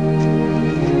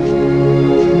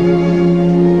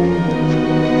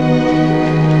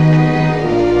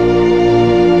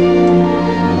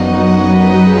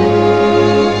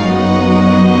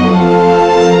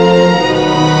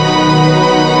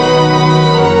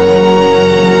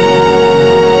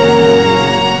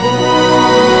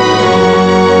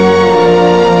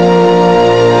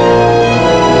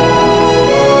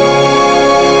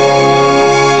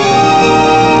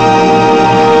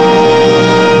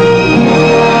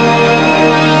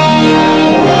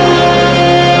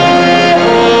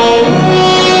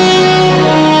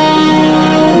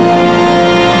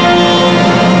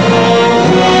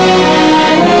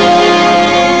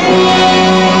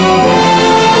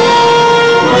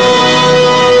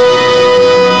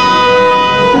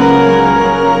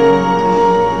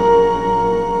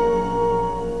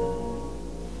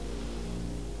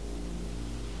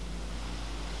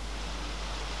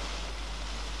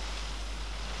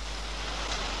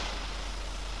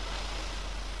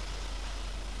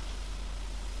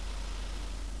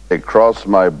 They cross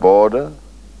my border,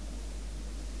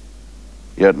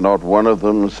 yet not one of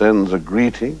them sends a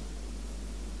greeting.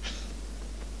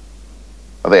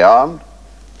 Are they armed?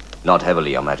 Not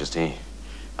heavily, Your Majesty.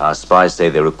 Our spies say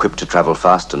they're equipped to travel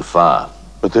fast and far.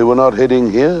 But they were not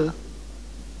heading here.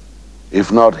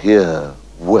 If not here,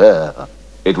 where?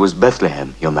 It was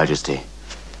Bethlehem, Your Majesty.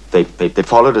 They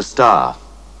followed a star.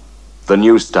 The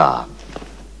new star.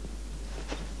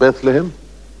 Bethlehem?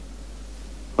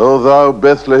 O thou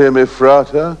Bethlehem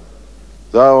Ephrata,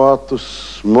 thou art the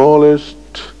smallest.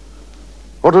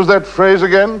 What was that phrase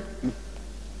again?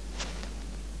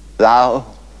 Thou,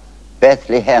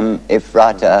 Bethlehem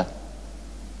Ephrata,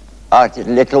 art a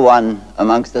little one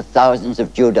amongst the thousands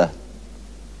of Judah.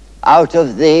 Out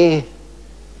of thee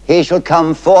he shall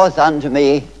come forth unto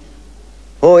me,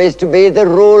 who is to be the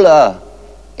ruler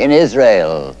in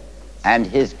Israel. And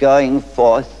his going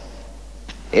forth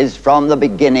is from the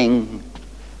beginning,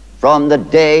 from the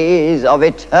days of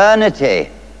eternity.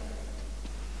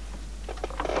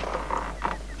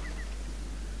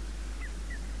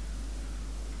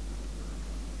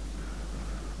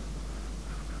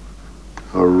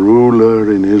 A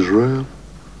ruler in Israel?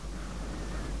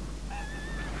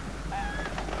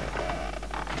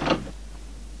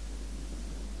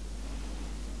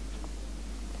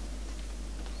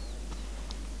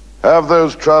 Have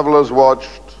those travelers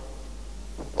watched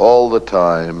all the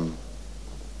time?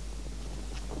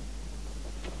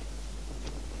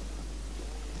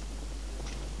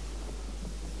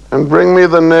 And bring me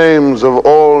the names of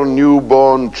all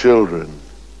newborn children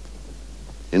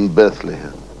in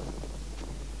Bethlehem.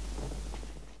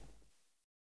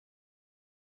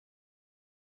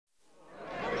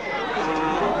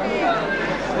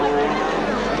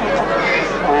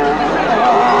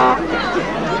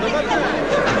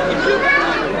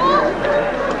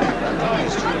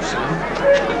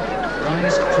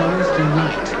 Rise clothed in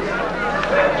light.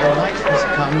 Your light has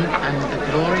come, and the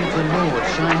glory of the Lord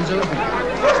shines over you.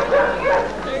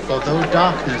 For though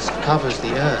darkness covers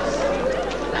the earth,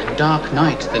 and dark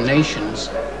night the nations,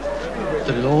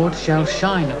 the Lord shall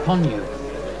shine upon you.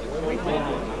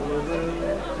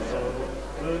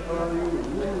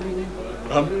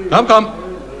 Come.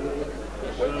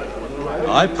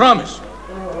 I promise.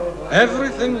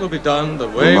 Everything will be done the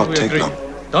way we agreed.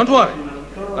 Don't worry.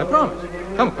 I promise.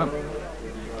 Come.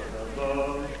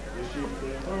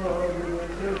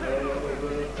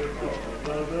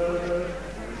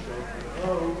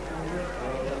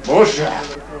 Moshe!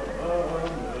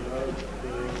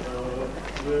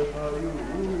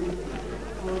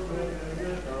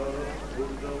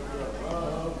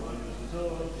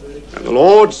 And the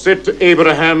Lord said to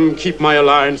Abraham, keep my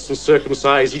alliance and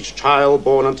circumcise each child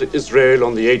born unto Israel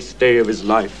on the 8th day of his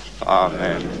life.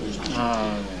 Amen.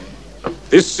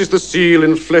 This is the seal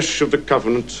in flesh of the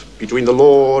covenant between the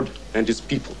Lord and his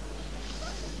people.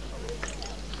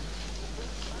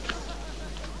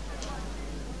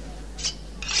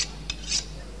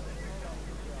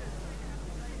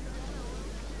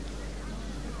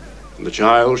 And the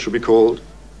child shall be called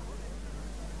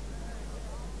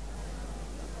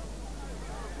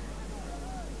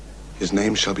His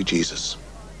name shall be Jesus.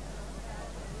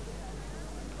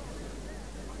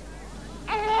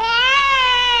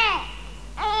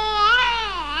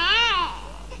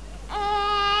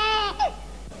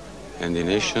 And the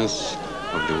nations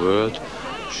of the world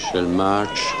shall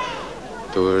march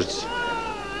towards...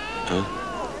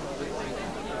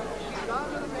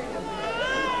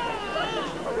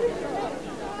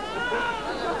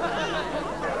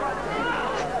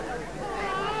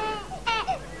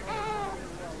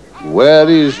 Where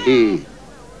is he?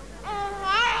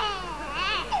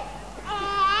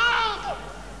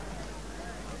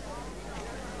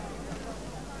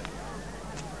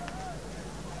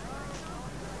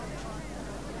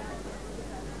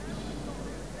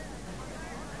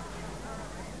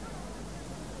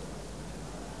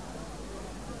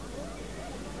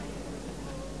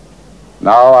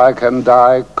 Now I can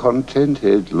die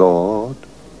contented, Lord,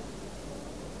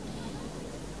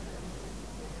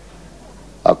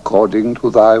 according to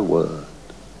thy word.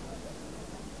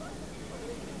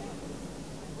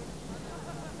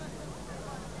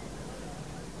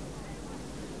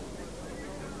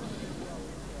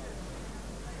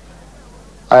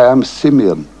 I am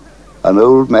Simeon, an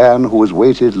old man who has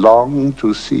waited long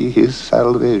to see his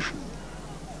salvation.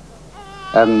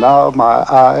 And now my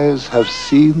eyes have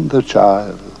seen the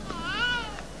child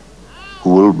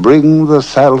who will bring the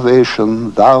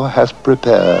salvation thou hast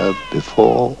prepared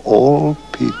before all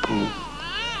people,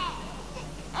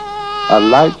 a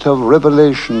light of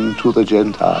revelation to the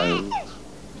Gentiles,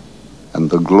 and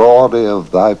the glory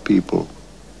of thy people,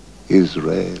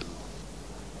 Israel.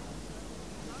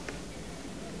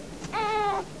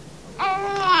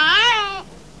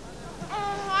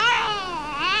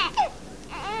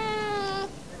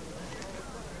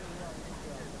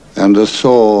 And a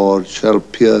sword shall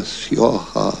pierce your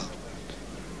heart.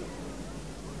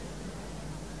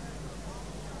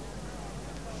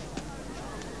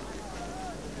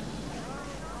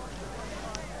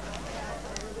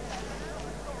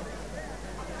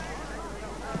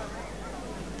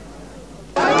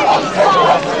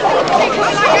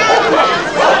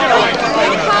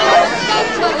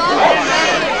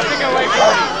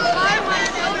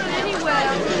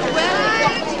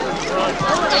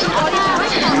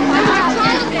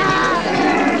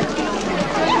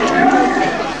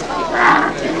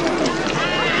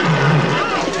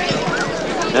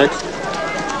 Next.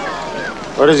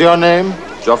 What is your name?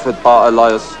 Japheth Bar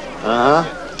Elias. Uh-huh.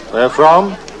 Where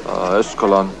from?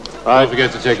 Escalon. Right. Don't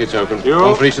forget to take your token. You?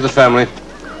 One for each of the family.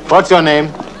 What's your name?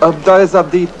 Abdias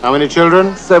Abdi. How many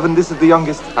children? 7. This is the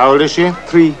youngest. How old is she?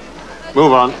 3.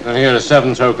 Move on. And here are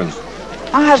 7 tokens.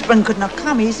 My husband could not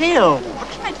come. He's ill. What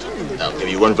can I do? I'll give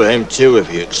you one for him too if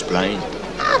you explain.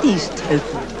 Are these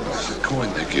tokens? It's a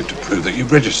coin they give to prove that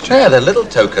you've registered. Yeah, they're little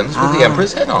tokens with the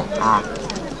Emperor's head on.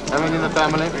 How many in the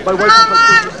family? I'm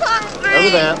Over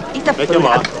there. Eat the Make food. your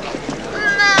mark.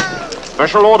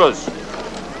 Special orders.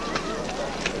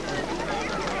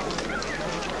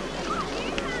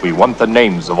 We want the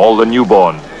names of all the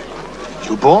newborn.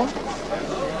 Newborn?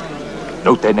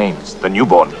 Note their names, the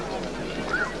newborn.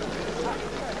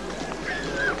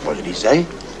 What did he say?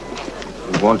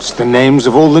 He wants the names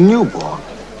of all the newborn.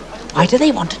 Why do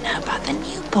they want to know about the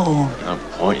newborn? No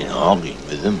point in arguing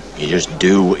with them. You just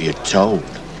do what you're told.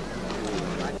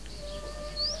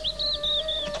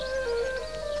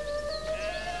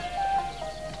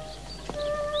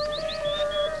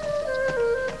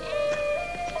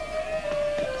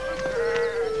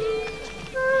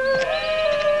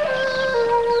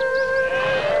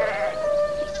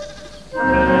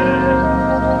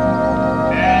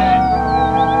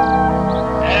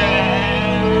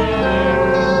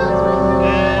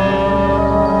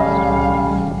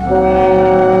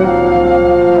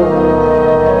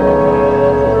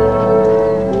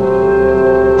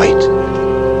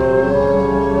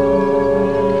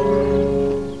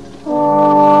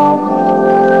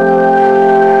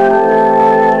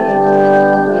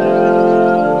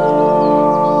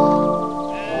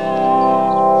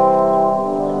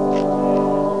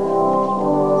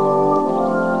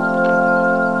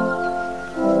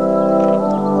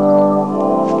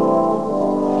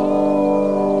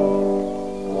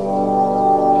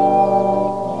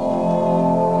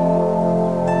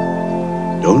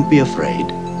 Don't be afraid.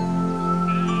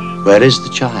 Where is the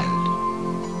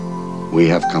child? We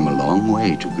have come a long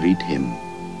way to greet him.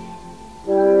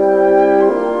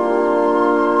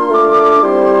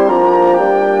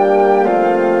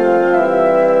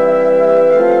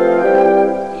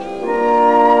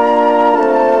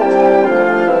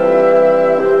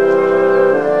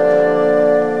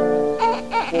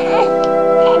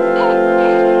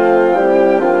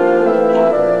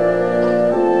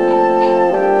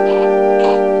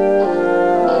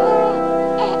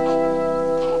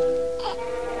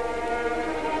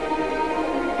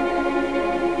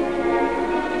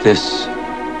 This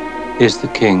is the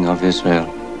King of Israel,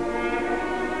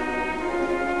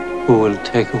 who will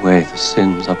take away the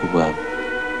sins of the world.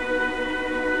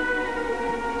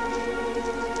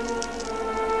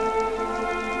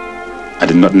 I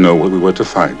did not know what we were to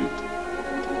find.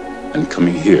 And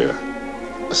coming here,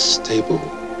 a stable,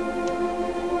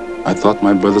 I thought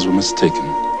my brothers were mistaken.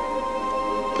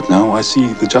 But now I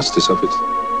see the justice of it.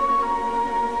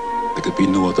 There could be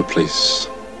no other place.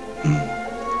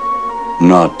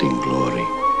 Not in glory,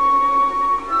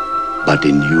 but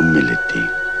in humility.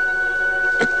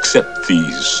 Accept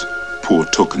these poor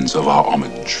tokens of our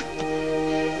homage.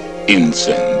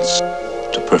 Incense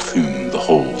to perfume the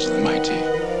halls of the mighty.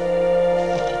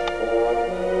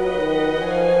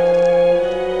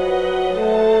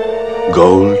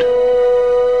 Gold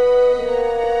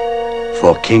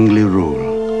for kingly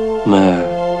rule. Myrrh,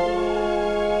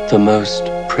 the most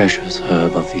precious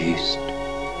herb of the East,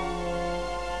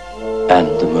 and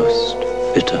the most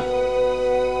bitter.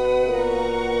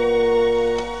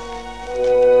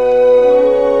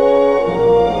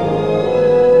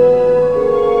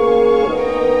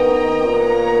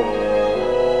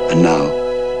 And now,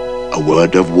 a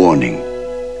word of warning.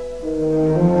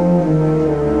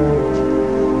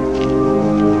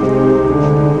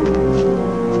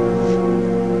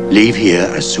 Leave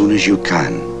here as soon as you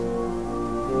can.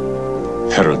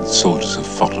 Herod's soldiers have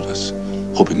followed us,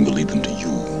 hoping we'll lead them to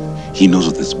you. He knows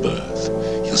of this birth.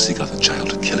 He'll seek out the child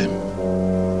to kill him.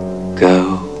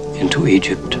 Go into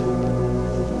Egypt.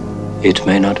 It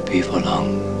may not be for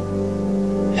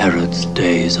long. Herod's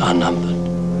days are numbered.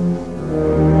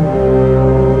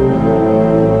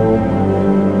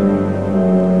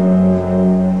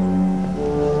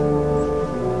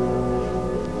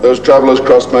 Those travelers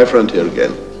crossed my frontier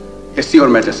again. Yes, Your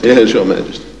Majesty. Yes, Your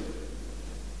Majesty.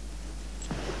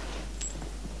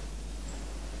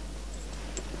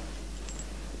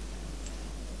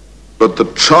 But the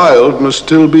child must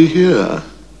still be here.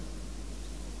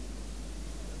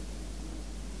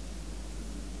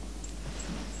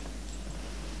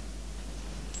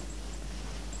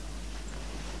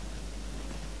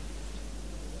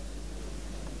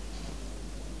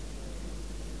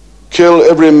 Kill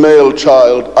every male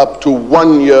child up to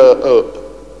 1 year old.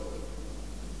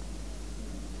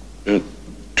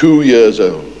 2 years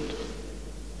old.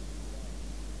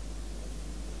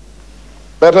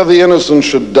 Better the innocent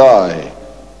should die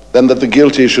than that the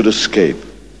guilty should escape.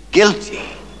 Guilty?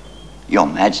 Your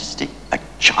Majesty, a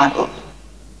child?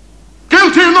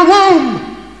 Guilty in the womb!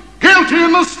 Guilty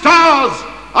in the stars!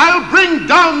 I'll bring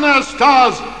down their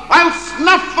stars! I'll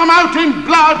snuff them out in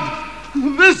blood!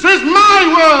 This is my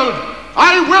world!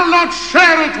 I will not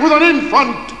share it with an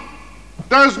infant!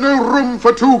 There's no room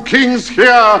for two kings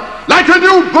here, like a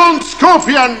newborn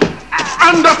scorpion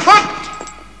underfoot!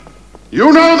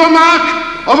 You know the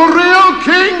mark of a real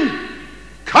king?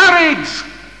 Courage,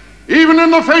 even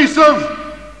in the face of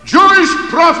Jewish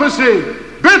prophecy,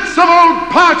 bits of old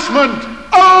parchment,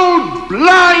 old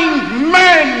blind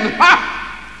men.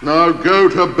 Ha! Now go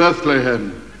to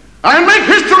Bethlehem and make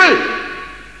history.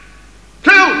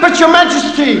 Kill. But Your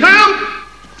Majesty. Kill.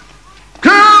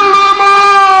 Kill them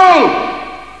all.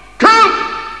 Kill.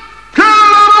 Kill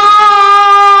them all.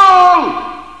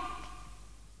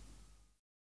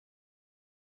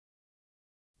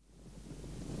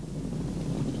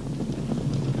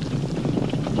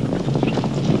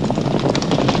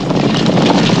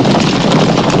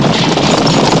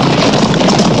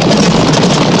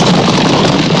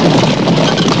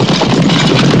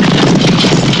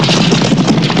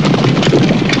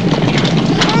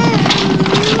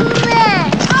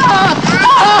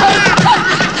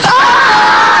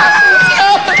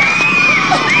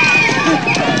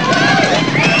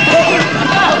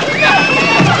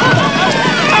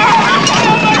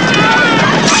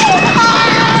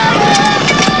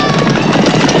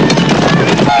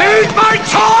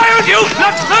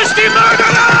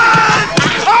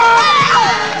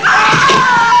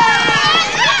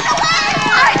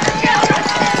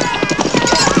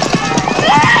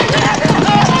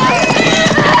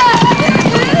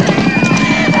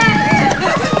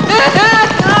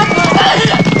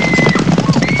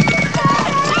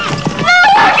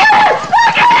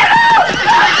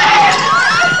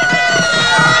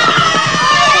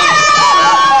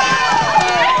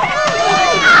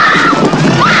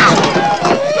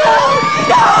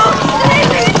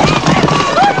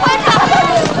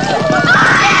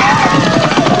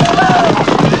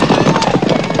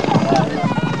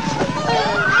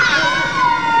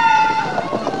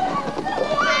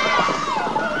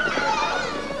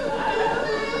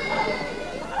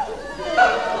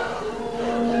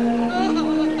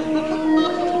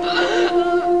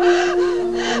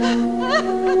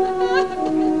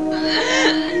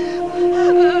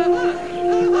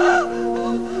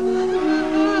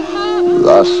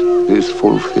 Thus is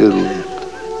fulfilled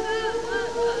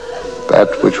that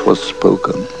which was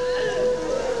spoken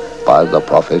by the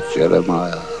prophet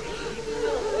Jeremiah.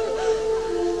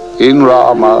 In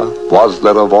Ramah was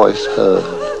there a voice heard,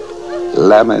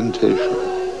 lamentation,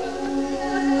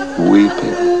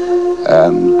 weeping,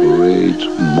 and great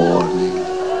mourning.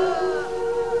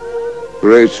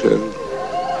 Rachel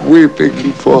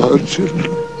weeping for her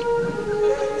children,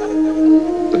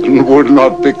 and would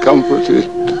not be comforted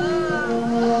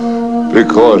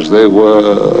because they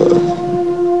were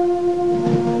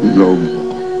no more.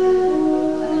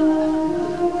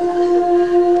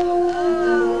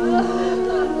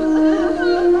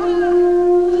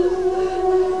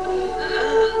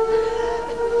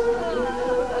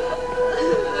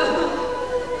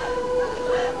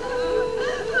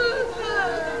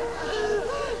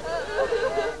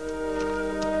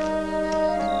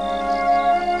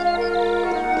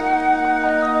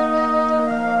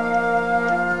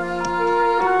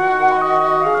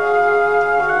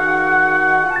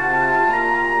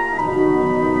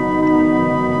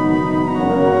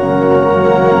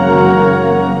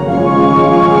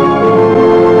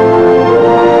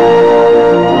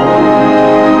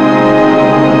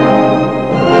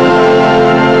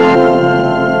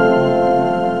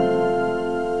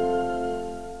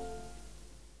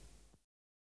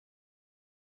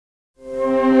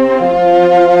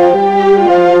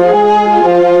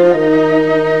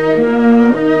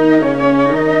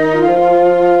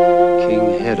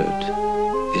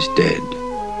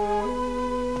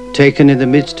 Taken in the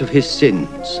midst of his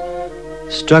sins,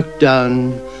 struck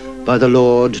down by the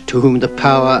Lord, to whom the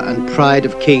power and pride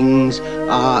of kings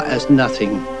are as nothing,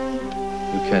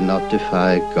 who cannot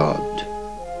defy God,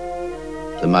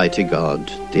 the mighty God,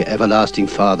 the everlasting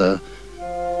Father,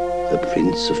 the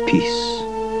Prince of Peace.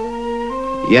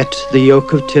 Yet the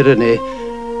yoke of tyranny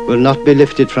will not be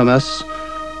lifted from us.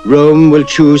 Rome will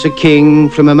choose a king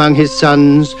from among his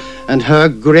sons, and her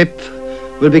grip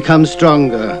will become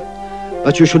stronger.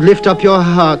 But you should lift up your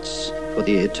hearts, for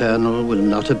the Eternal will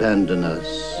not abandon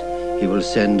us. He will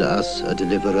send us a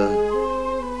deliverer,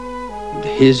 and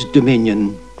his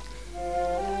dominion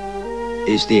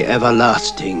is the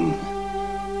everlasting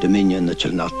dominion that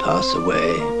shall not pass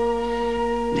away.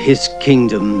 And his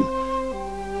kingdom,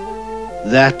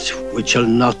 that which shall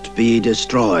not be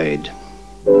destroyed.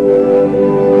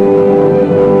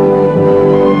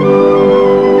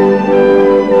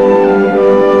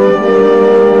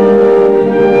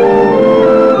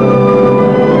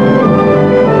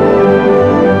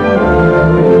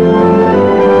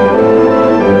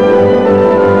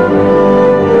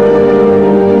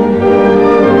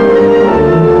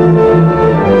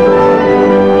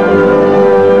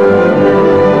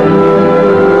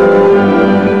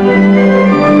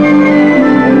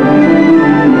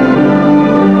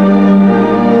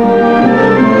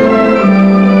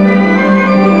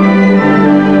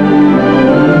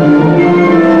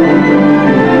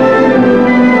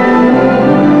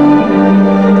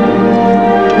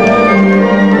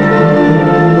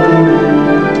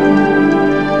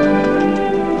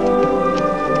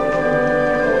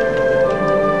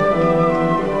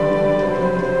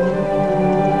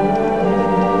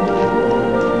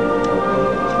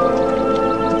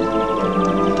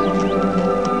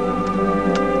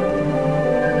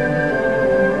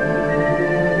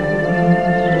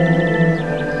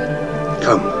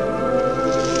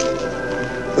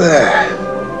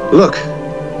 Look,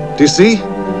 do you see?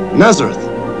 Nazareth.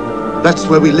 That's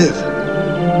where we live.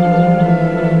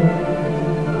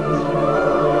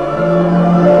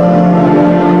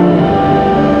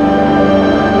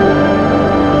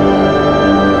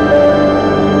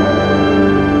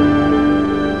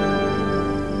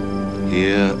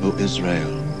 Hear, O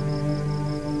Israel.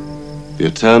 The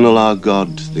Eternal our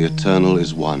God, the Eternal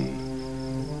is one.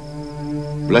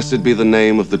 Blessed be the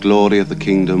name of the glory of the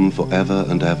kingdom forever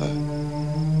and ever.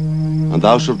 And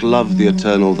thou shalt love the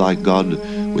Eternal thy God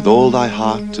with all thy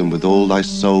heart and with all thy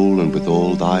soul and with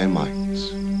all thy might.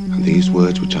 And these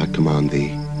words which I command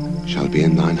thee shall be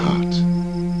in thine heart.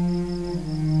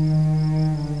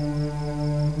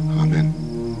 Amen.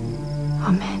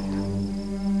 Amen.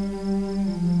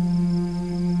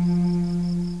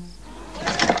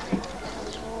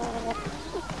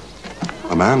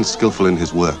 A man skillful in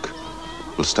his work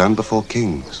will stand before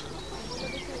kings.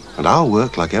 And our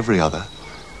work, like every other,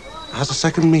 has a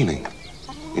second meaning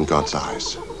in God's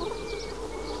eyes.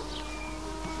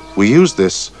 We use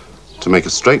this to make a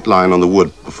straight line on the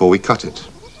wood before we cut it.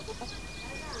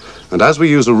 And as we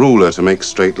use a ruler to make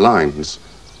straight lines,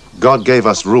 God gave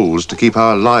us rules to keep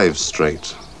our lives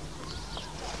straight.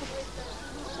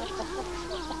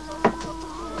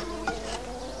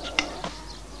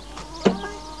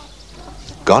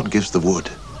 God gives the wood.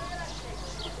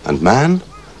 And man,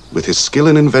 with his skill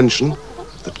and invention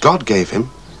that God gave him,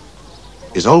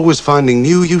 is always finding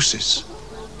new uses.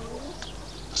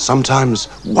 Sometimes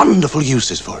wonderful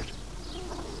uses for it.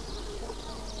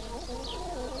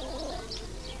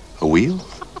 A wheel?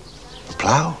 A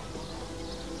plow?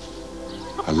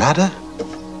 A ladder?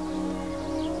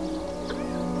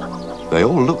 They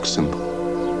all look simple,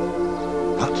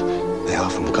 but they are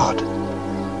from God.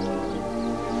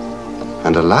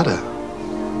 And a ladder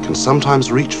can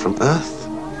sometimes reach from earth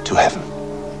to heaven.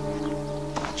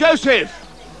 Joseph!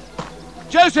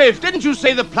 Joseph, didn't you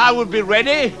say the plow would be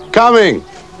ready? Coming!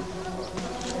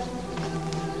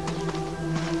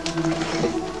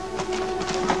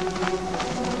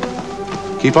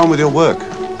 Keep on with your work.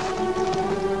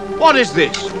 What is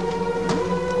this?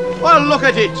 Well, look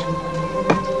at it.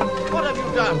 What have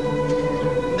you done?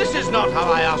 This is not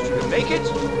how I asked you to make it.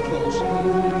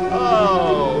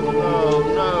 Oh,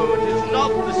 no, it is not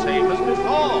the same as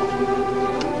before.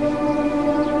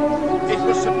 It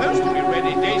was supposed to be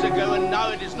ready days ago, and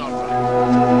now it is not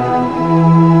right.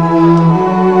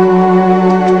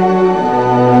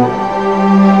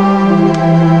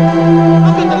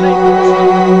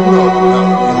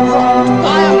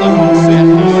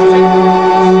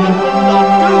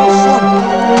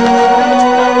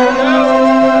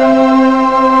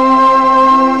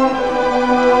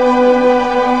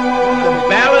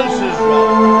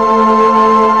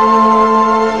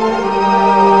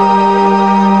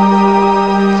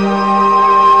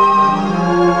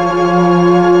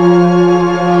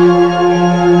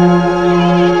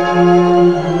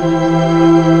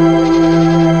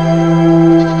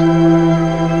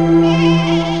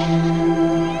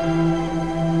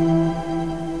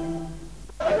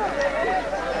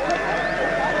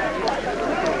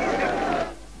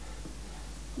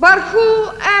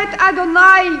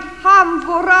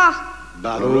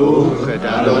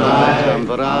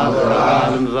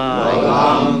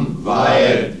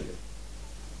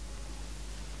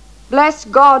 Bless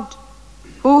God,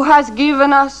 who has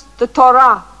given us the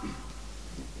Torah.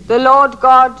 The Lord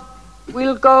God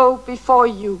will go before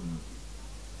you.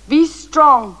 Be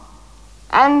strong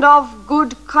and of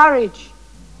good courage.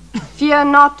 Fear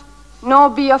not, nor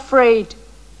be afraid,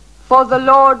 for the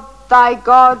Lord thy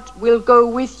God will go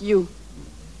with you.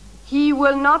 He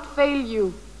will not fail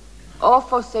you or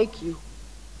forsake you.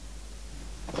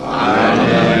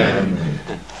 Amen.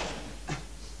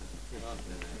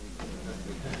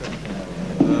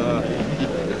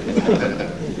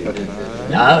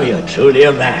 Now you're truly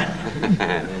a man.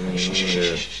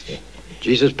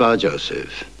 Jesus Bar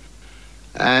Joseph,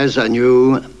 as a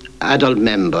new adult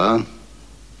member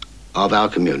of our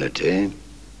community,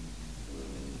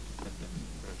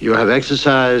 you have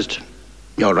exercised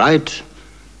your right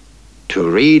to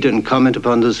read and comment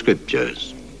upon the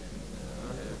scriptures.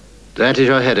 That is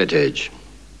your heritage.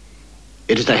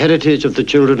 It is the heritage of the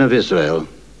children of Israel.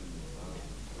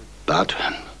 But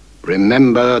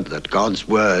remember that God's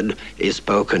word is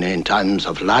spoken in times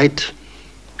of light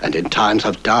and in times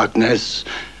of darkness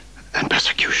and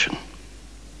persecution.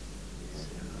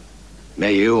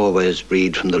 May you always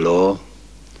read from the law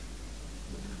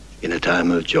in a time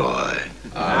of joy.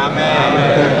 Amen.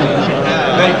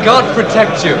 May God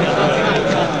protect you.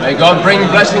 May God bring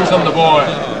blessings on the boy.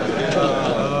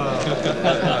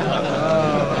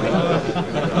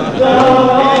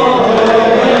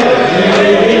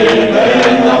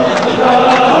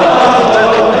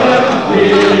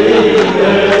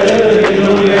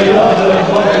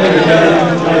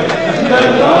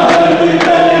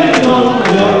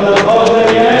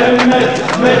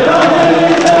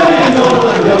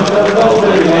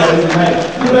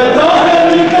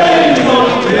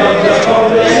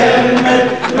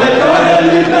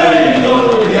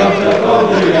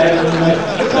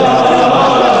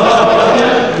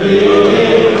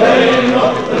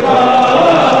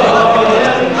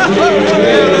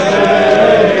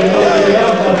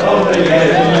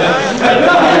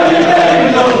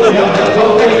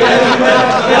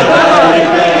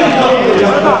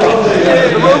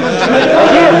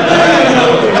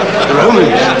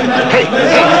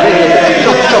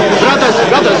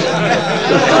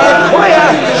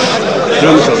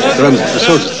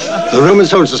 The Roman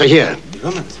soldiers are here. The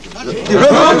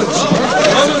Romans!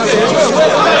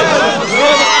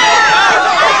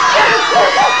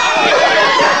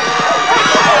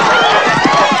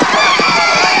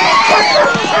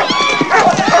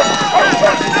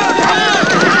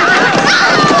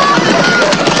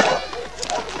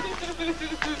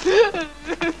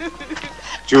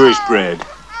 Jewish bread,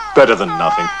 better than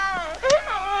nothing.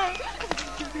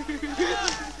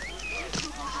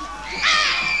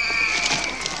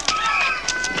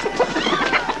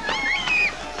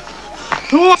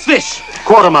 What's this?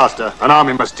 Quartermaster, an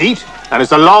army must eat, and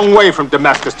it's a long way from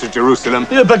Damascus to Jerusalem.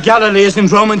 Yeah, but Galilee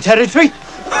isn't Roman territory.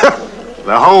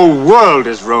 The whole world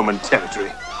is Roman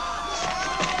territory.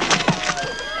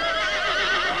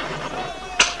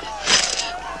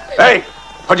 Hey,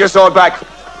 put your sword back.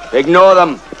 Ignore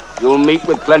them. You'll meet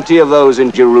with plenty of those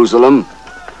in Jerusalem.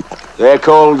 They're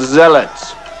called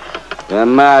zealots. They're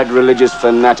mad religious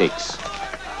fanatics.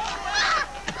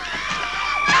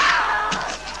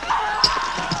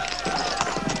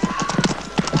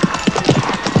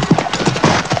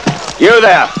 You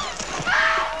there!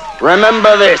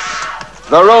 Remember this.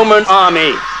 The Roman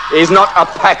army is not a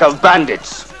pack of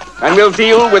bandits, and we'll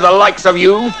deal with the likes of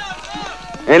you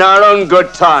in our own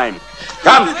good time.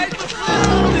 Come!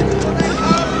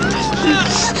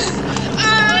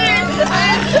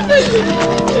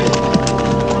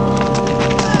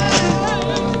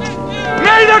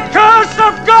 May the curse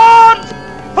of God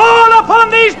fall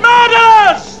upon these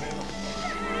murderers!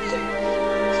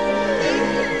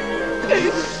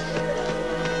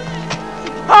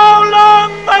 How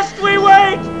long must we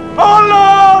wait, oh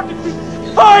Lord,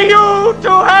 for you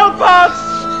to help us?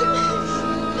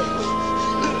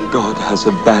 God has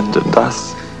abandoned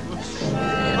us.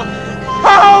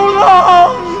 How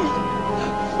long?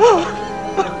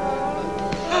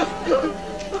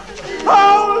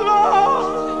 How long?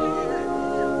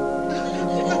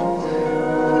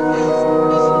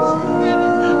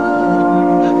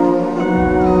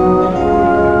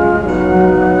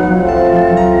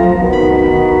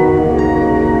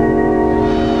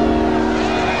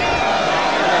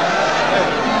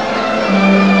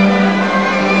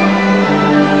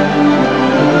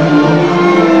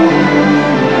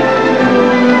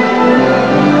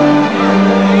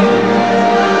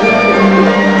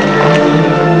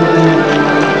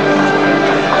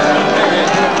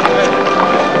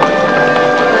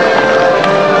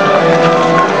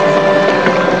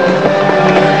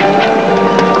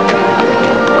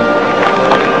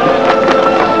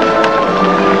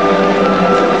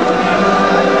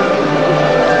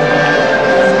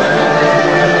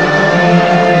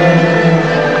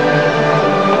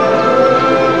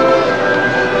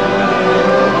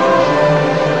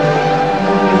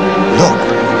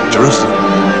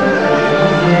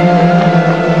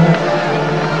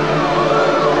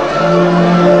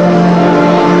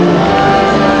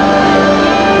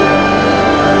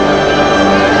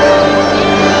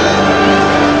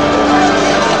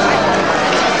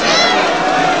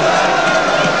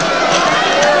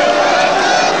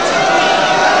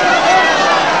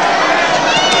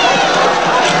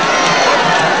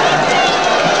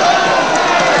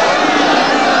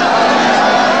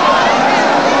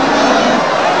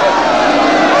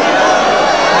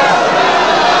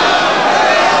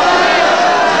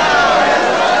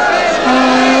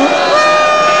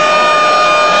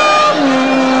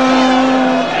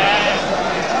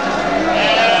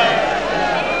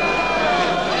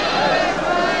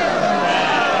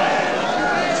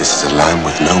 This is a lamb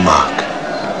with no mark,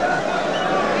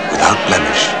 without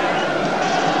blemish.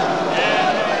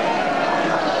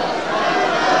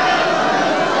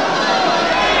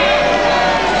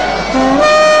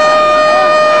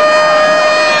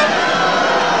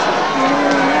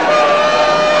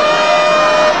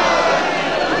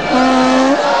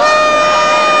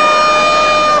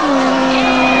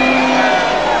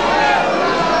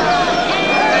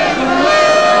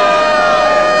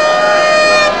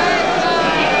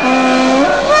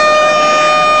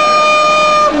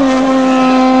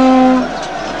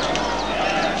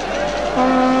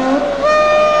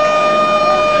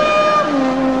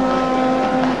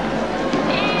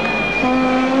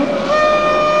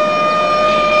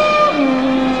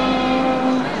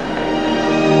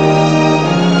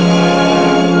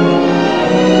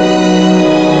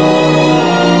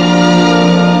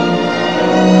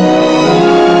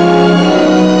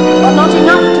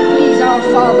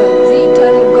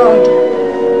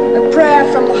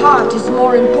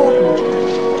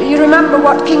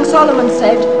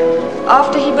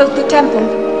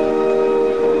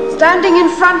 Standing in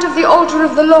front of the altar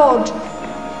of the Lord,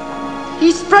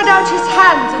 he spread out his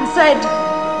hands and said,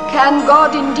 "Can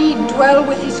God indeed dwell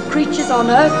with his creatures on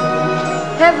earth?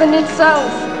 Heaven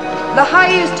itself, the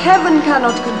highest heaven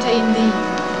cannot contain thee.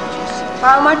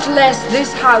 How much less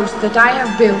this house that I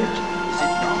have built?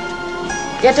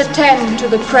 Yet attend to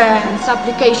the prayer and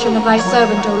supplication of thy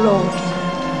servant, O Lord,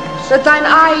 that thine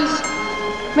eyes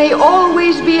may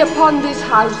always be upon this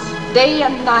house, day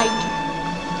and night,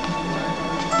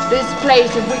 this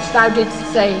place of which thou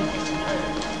didst say,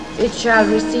 it shall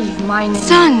receive my name."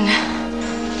 Son!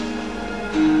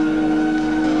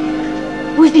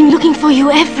 We've been looking for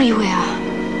you everywhere.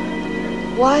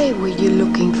 Why were you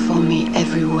looking for me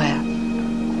everywhere?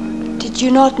 Did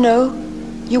you not know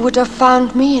you would have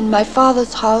found me in my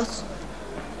father's house?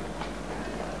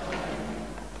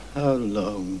 How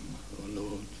long, O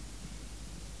Lord?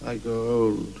 I grow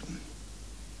old.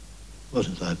 What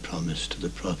have I promised to the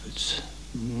prophets?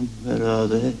 Where are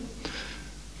they?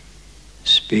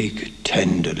 Speak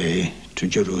tenderly to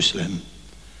Jerusalem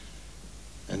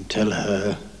and tell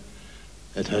her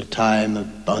that her time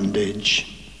of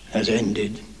bondage has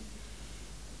ended,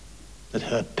 that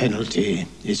her penalty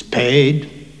is paid,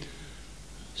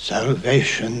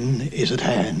 salvation is at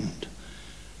hand,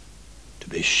 to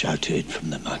be shouted from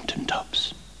the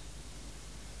mountaintops.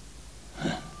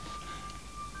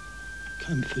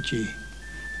 Comfort ye.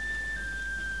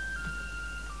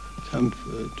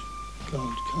 Comfort,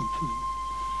 God,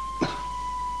 comfort.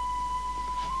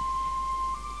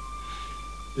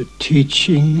 The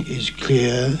teaching is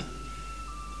clear.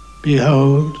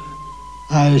 Behold,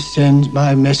 I send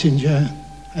my messenger,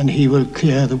 and he will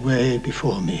clear the way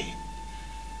before me.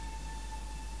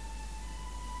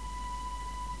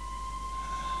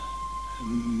 A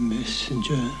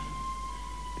messenger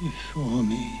before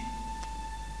me.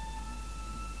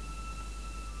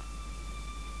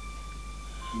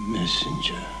 A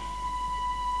messenger.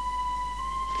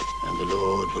 And the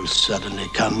Lord will suddenly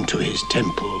come to his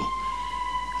temple,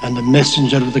 and the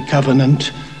messenger of the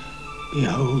covenant,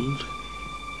 behold,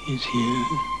 is here.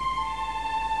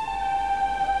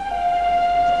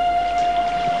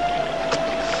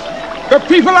 The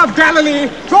people of Galilee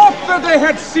thought that they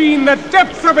had seen the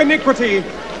depths of iniquity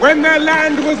when their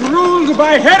land was ruled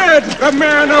by Herod, the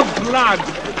man of blood.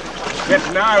 Yet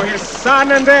now his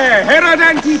son and heir, Herod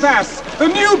Antipas, the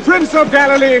new prince of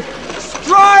Galilee,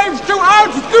 strives to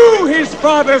outdo his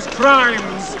father's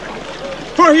crimes.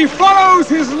 For he follows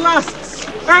his lusts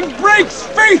and breaks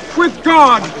faith with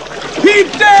God. He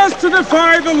dares to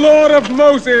defy the law of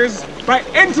Moses by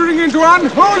entering into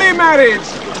unholy marriage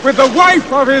with the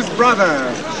wife of his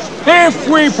brother. If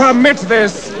we permit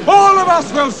this, all of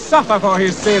us will suffer for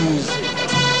his sins.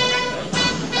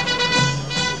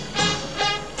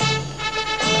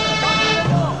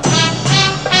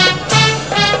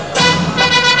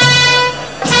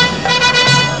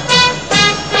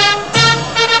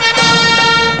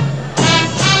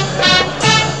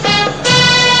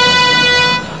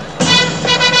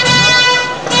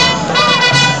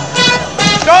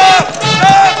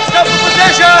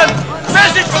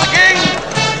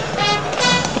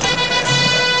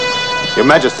 Your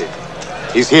Majesty,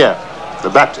 he's here, the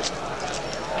Baptist.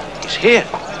 He's here.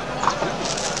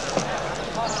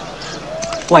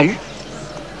 Well?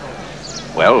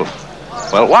 Well,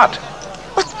 what?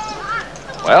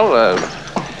 Well,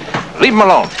 leave him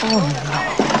alone.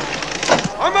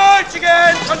 On march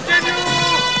again! Continue!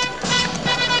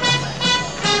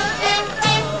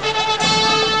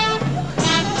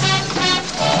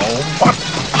 Oh, what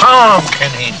harm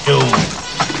can he do?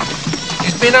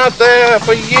 He's been out there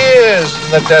for years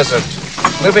in the desert,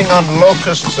 living on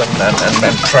locusts and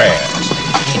prayers.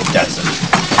 He doesn't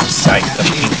incite the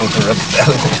people to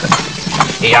rebellion.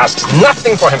 He asks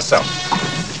nothing for himself.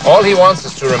 All he wants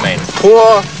is to remain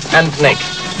poor and naked.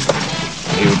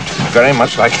 He would very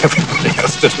much like everybody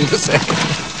else to do the same.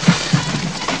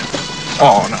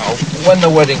 Oh, no. When the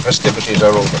wedding festivities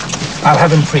are over, I'll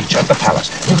have him preach at the palace.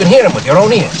 You can hear him with your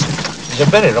own ears. He's a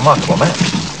very remarkable man.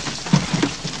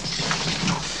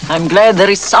 I'm glad there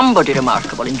is somebody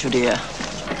remarkable in Judea.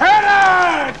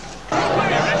 Herod!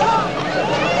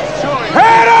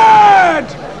 Herod!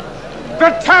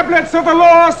 The tablets of the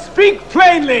law speak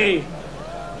plainly.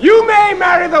 You may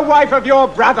marry the wife of your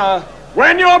brother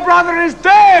when your brother is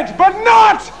dead, but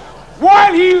not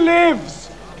while he lives.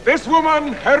 This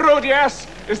woman, Herodias,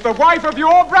 is the wife of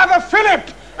your brother Philip,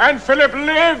 and Philip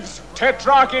lives,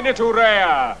 tetrarch in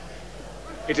Iturea.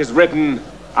 It is written,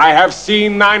 I have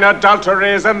seen thine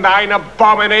adulteries and thine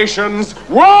abominations.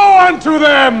 Woe unto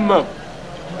them!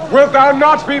 Wilt thou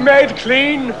not be made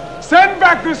clean? Send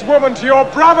back this woman to your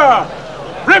brother.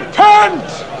 Repent!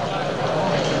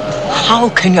 How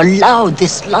can you allow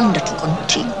this slander to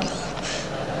continue?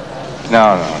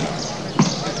 No.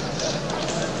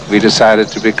 We decided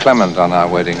to be clement on our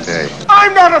wedding day.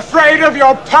 I'm not afraid of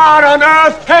your power on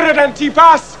earth, Herod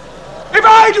Antipas. If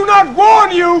I do not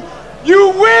warn you,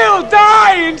 you will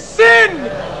die in sin,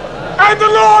 and the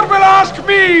Lord will ask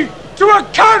me to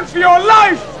account for your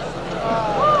life.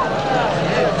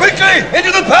 Quickly, into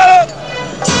the palace!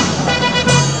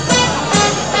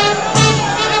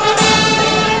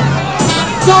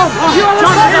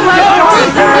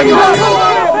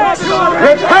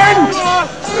 Repent!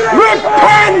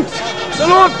 Repent! The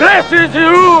Lord blesses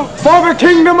you for the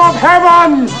kingdom of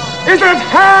heaven. is at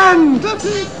hand!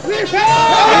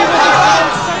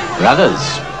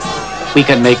 Brothers, we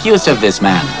can make use of this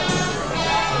man.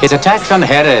 His attacks on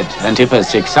Herod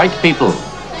Antipas excite people.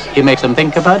 He makes them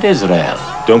think about Israel.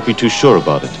 Don't be too sure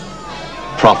about it.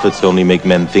 Prophets only make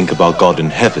men think about God in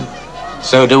heaven.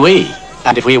 So do we.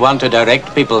 And if we want to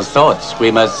direct people's thoughts,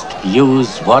 we must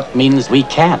use what means we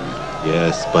can.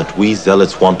 Yes, but we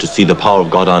zealots want to see the power of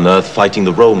God on earth fighting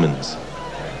the Romans.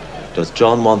 Does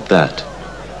John want that?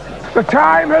 The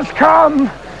time has come.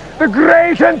 The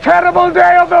great and terrible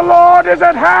day of the Lord is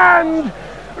at hand.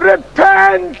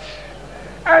 Repent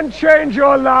and change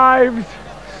your lives.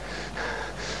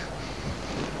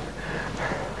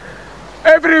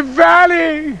 Every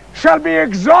valley shall be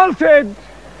exalted,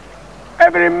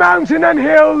 every mountain and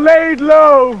hill laid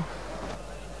low.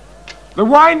 The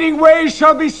winding ways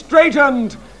shall be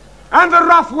straightened, and the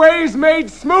rough ways made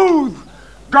smooth.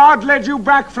 God led you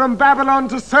back from Babylon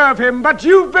to serve him, but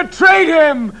you've betrayed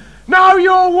him. Now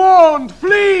you're warned.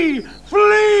 Flee!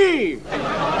 Flee!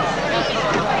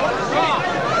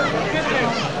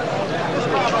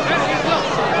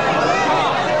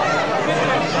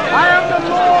 I am the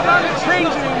Lord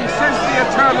unchanging, says the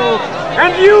Eternal,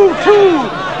 and you too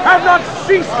have not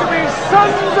ceased to be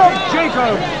sons of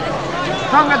Jacob.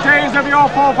 From the days of your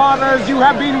forefathers you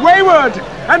have been wayward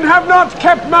and have not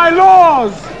kept my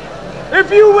laws. If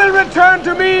you will return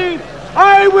to me,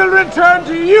 I will return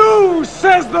to you,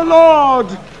 says the Lord.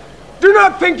 Do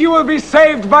not think you will be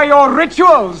saved by your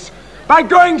rituals, by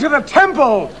going to the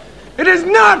temple. It is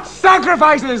not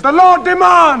sacrifices the Lord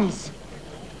demands.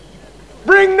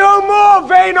 Bring no more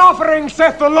vain offerings,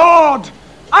 saith the Lord.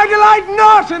 I delight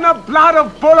not in the blood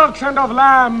of bullocks and of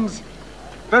lambs.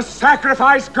 The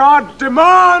sacrifice God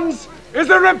demands is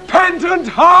a repentant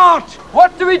heart.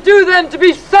 What do we do then to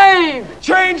be saved?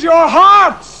 Change your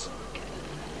hearts.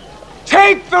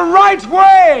 Take the right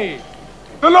way.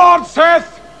 The Lord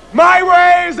saith, my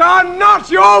ways are not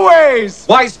your ways.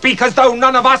 Why speak as though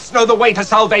none of us know the way to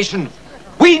salvation?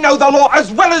 We know the law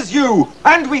as well as you,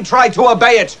 and we try to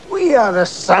obey it. We are the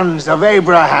sons of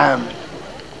Abraham.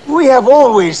 We have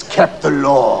always kept the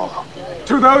law.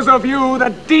 To those of you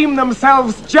that deem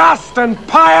themselves just and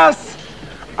pious,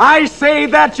 I say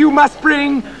that you must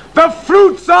bring the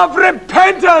fruits of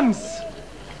repentance.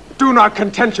 Do not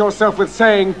content yourself with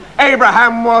saying,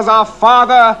 Abraham was our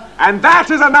father, and that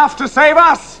is enough to save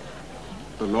us.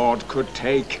 The Lord could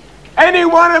take any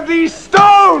one of these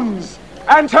stones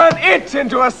and turn it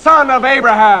into a son of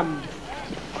Abraham.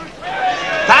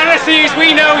 Pharisees,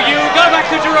 we know you. Go back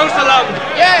to Jerusalem.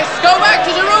 Yes, go back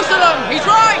to Jerusalem. He's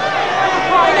right.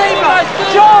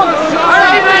 John!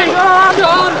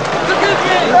 John! Forgive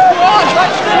me!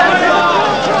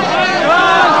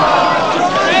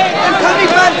 Can you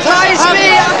baptize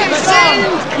me? I have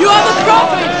sinned. You are the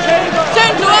prophet.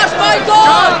 Send to us by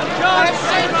God.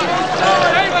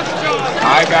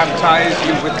 I baptize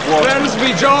you with water. Cleanse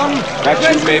me, John, that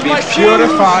you may be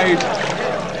purified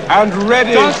and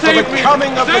ready for the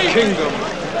coming of the kingdom.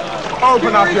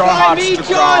 Open up your hearts to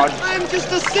God. I'm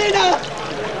just a sinner.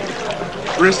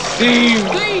 Receive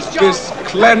this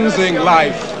cleansing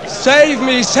life. Save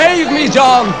me,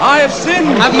 John. I have sinned.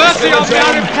 Have mercy on me,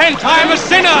 I repent. I am a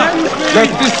sinner. Let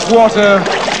this water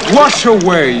wash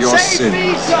away your sins.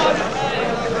 Me, John.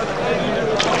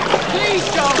 Please,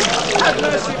 John, have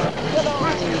mercy.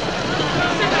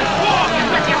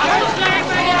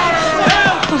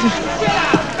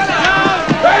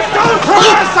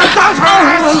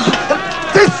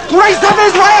 Disgrace of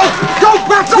Israel! Go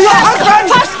back to your husband!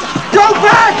 Go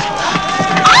back!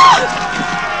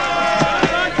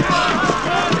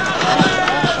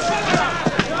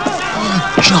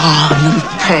 John,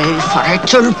 you'll pay for it.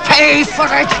 You'll pay for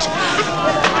it.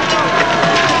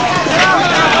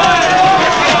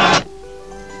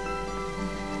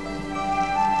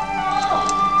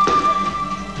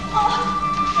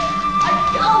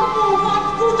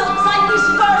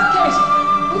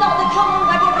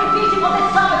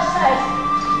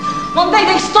 One day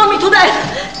they stone me to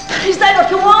death. Is that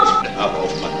what you want?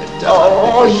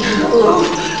 Oh,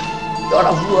 you're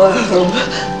a worm.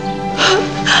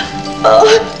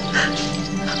 Oh.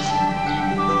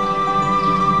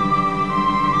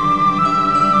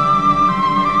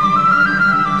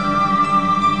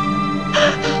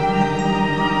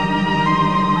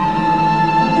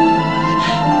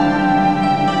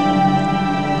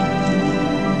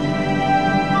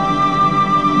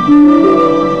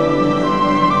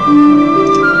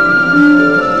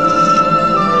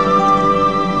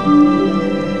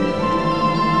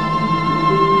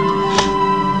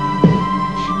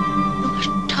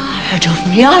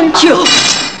 Aren't you?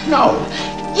 No.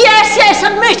 Yes, yes,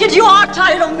 admit it, you are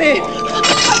tired of me.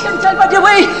 I can tell by the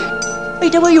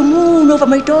way you moon over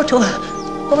my daughter,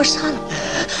 over Sarah.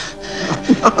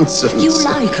 Nonsense. You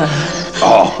like her.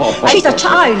 Oh. She's a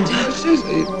child.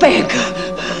 Beg.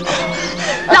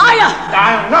 Liar!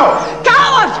 No.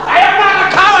 Coward! I am not a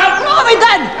coward! Prove it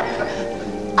then!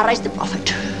 Arrest the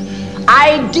prophet.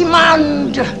 I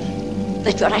demand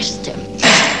that you arrest him.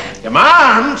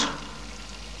 Demand?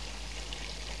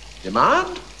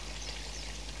 Demand?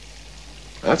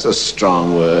 That's a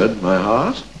strong word, my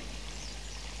heart.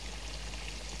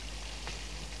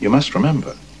 You must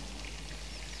remember,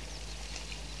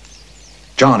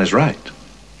 John is right.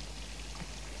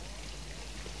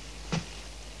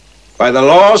 By the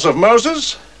laws of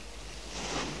Moses,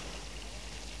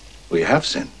 We have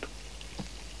sinned.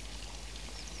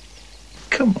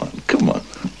 Come on, come on.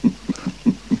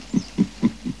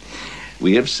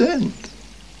 We have sinned.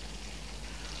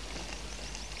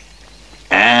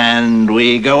 And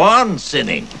we go on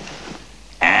sinning.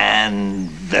 And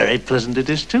very pleasant it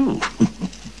is, too.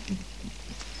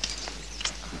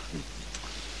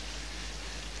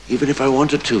 Even if I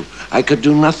wanted to, I could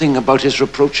do nothing about his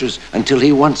reproaches until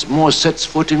he once more sets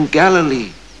foot in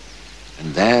Galilee.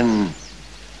 And then,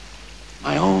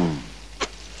 my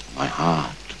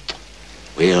heart,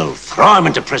 will throw him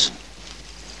into prison.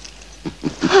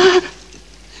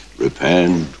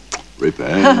 Repent,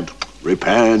 repent,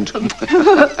 repent.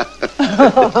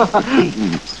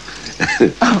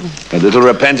 A little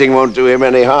repenting won't do him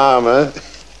any harm, eh?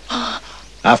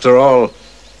 After all,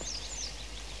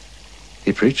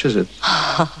 he preaches it.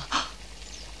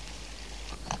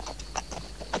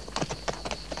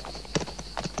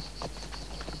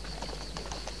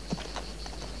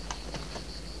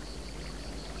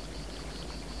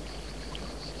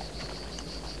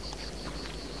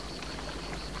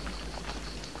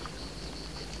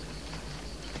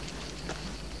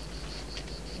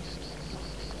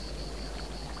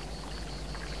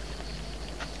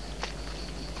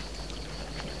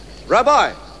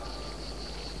 Rabbi,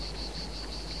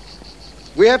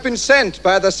 we have been sent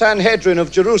by the Sanhedrin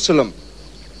of Jerusalem,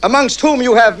 amongst whom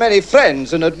you have many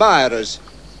friends and admirers.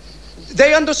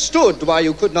 They understood why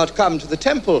you could not come to the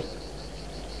temple.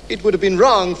 It would have been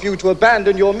wrong for you to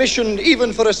abandon your mission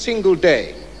even for a single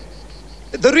day.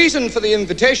 The reason for the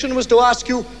invitation was to ask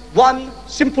you one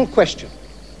simple question.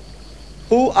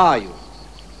 Who are you?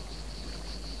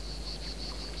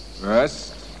 First,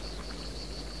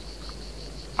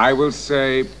 I will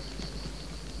say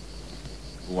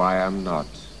who I am not.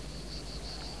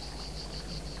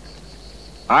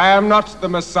 I am not the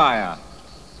Messiah.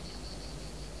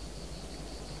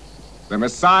 The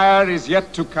Messiah is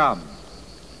yet to come.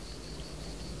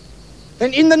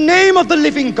 Then in the name of the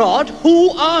living God, who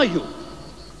are you?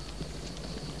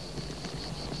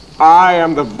 I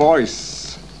am the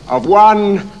voice of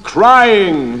one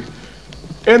crying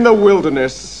in the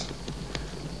wilderness,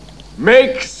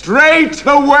 "Make straight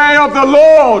the way of the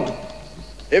Lord."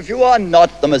 If you are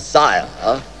not the Messiah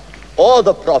or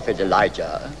the prophet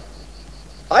Elijah,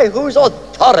 by whose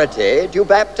authority do you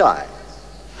baptize?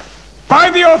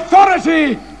 By the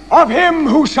authority of him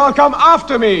who shall come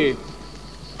after me,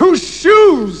 whose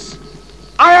shoes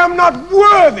I am not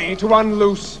worthy to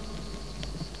unloose.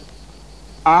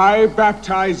 I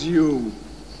baptize you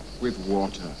with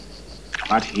water,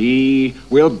 but he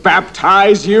will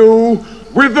baptize you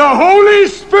with the Holy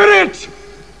Spirit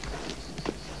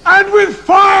and with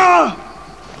fire.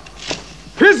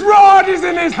 His rod is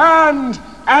in his hand,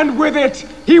 and with it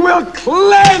he will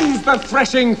cleanse the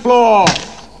threshing floor.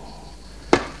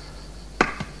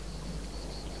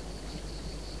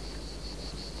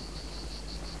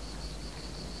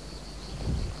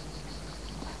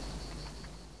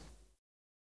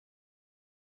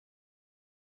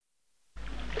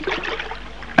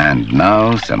 And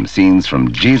now, some scenes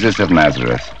from Jesus of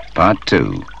Nazareth, Part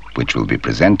 2, which will be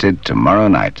presented tomorrow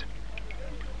night.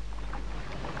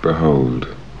 Behold,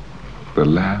 the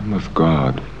Lamb of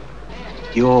God.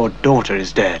 Your daughter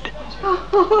is dead.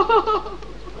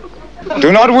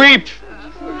 Do not weep!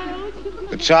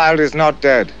 The child is not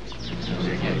dead.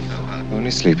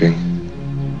 Only sleeping.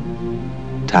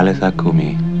 Talitha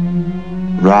Kumi.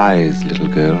 Rise, little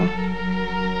girl.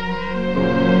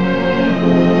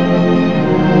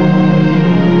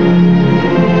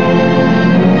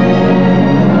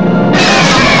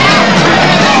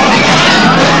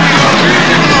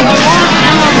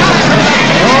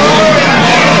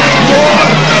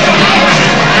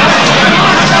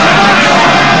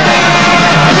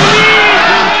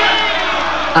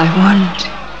 I want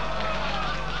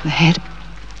the head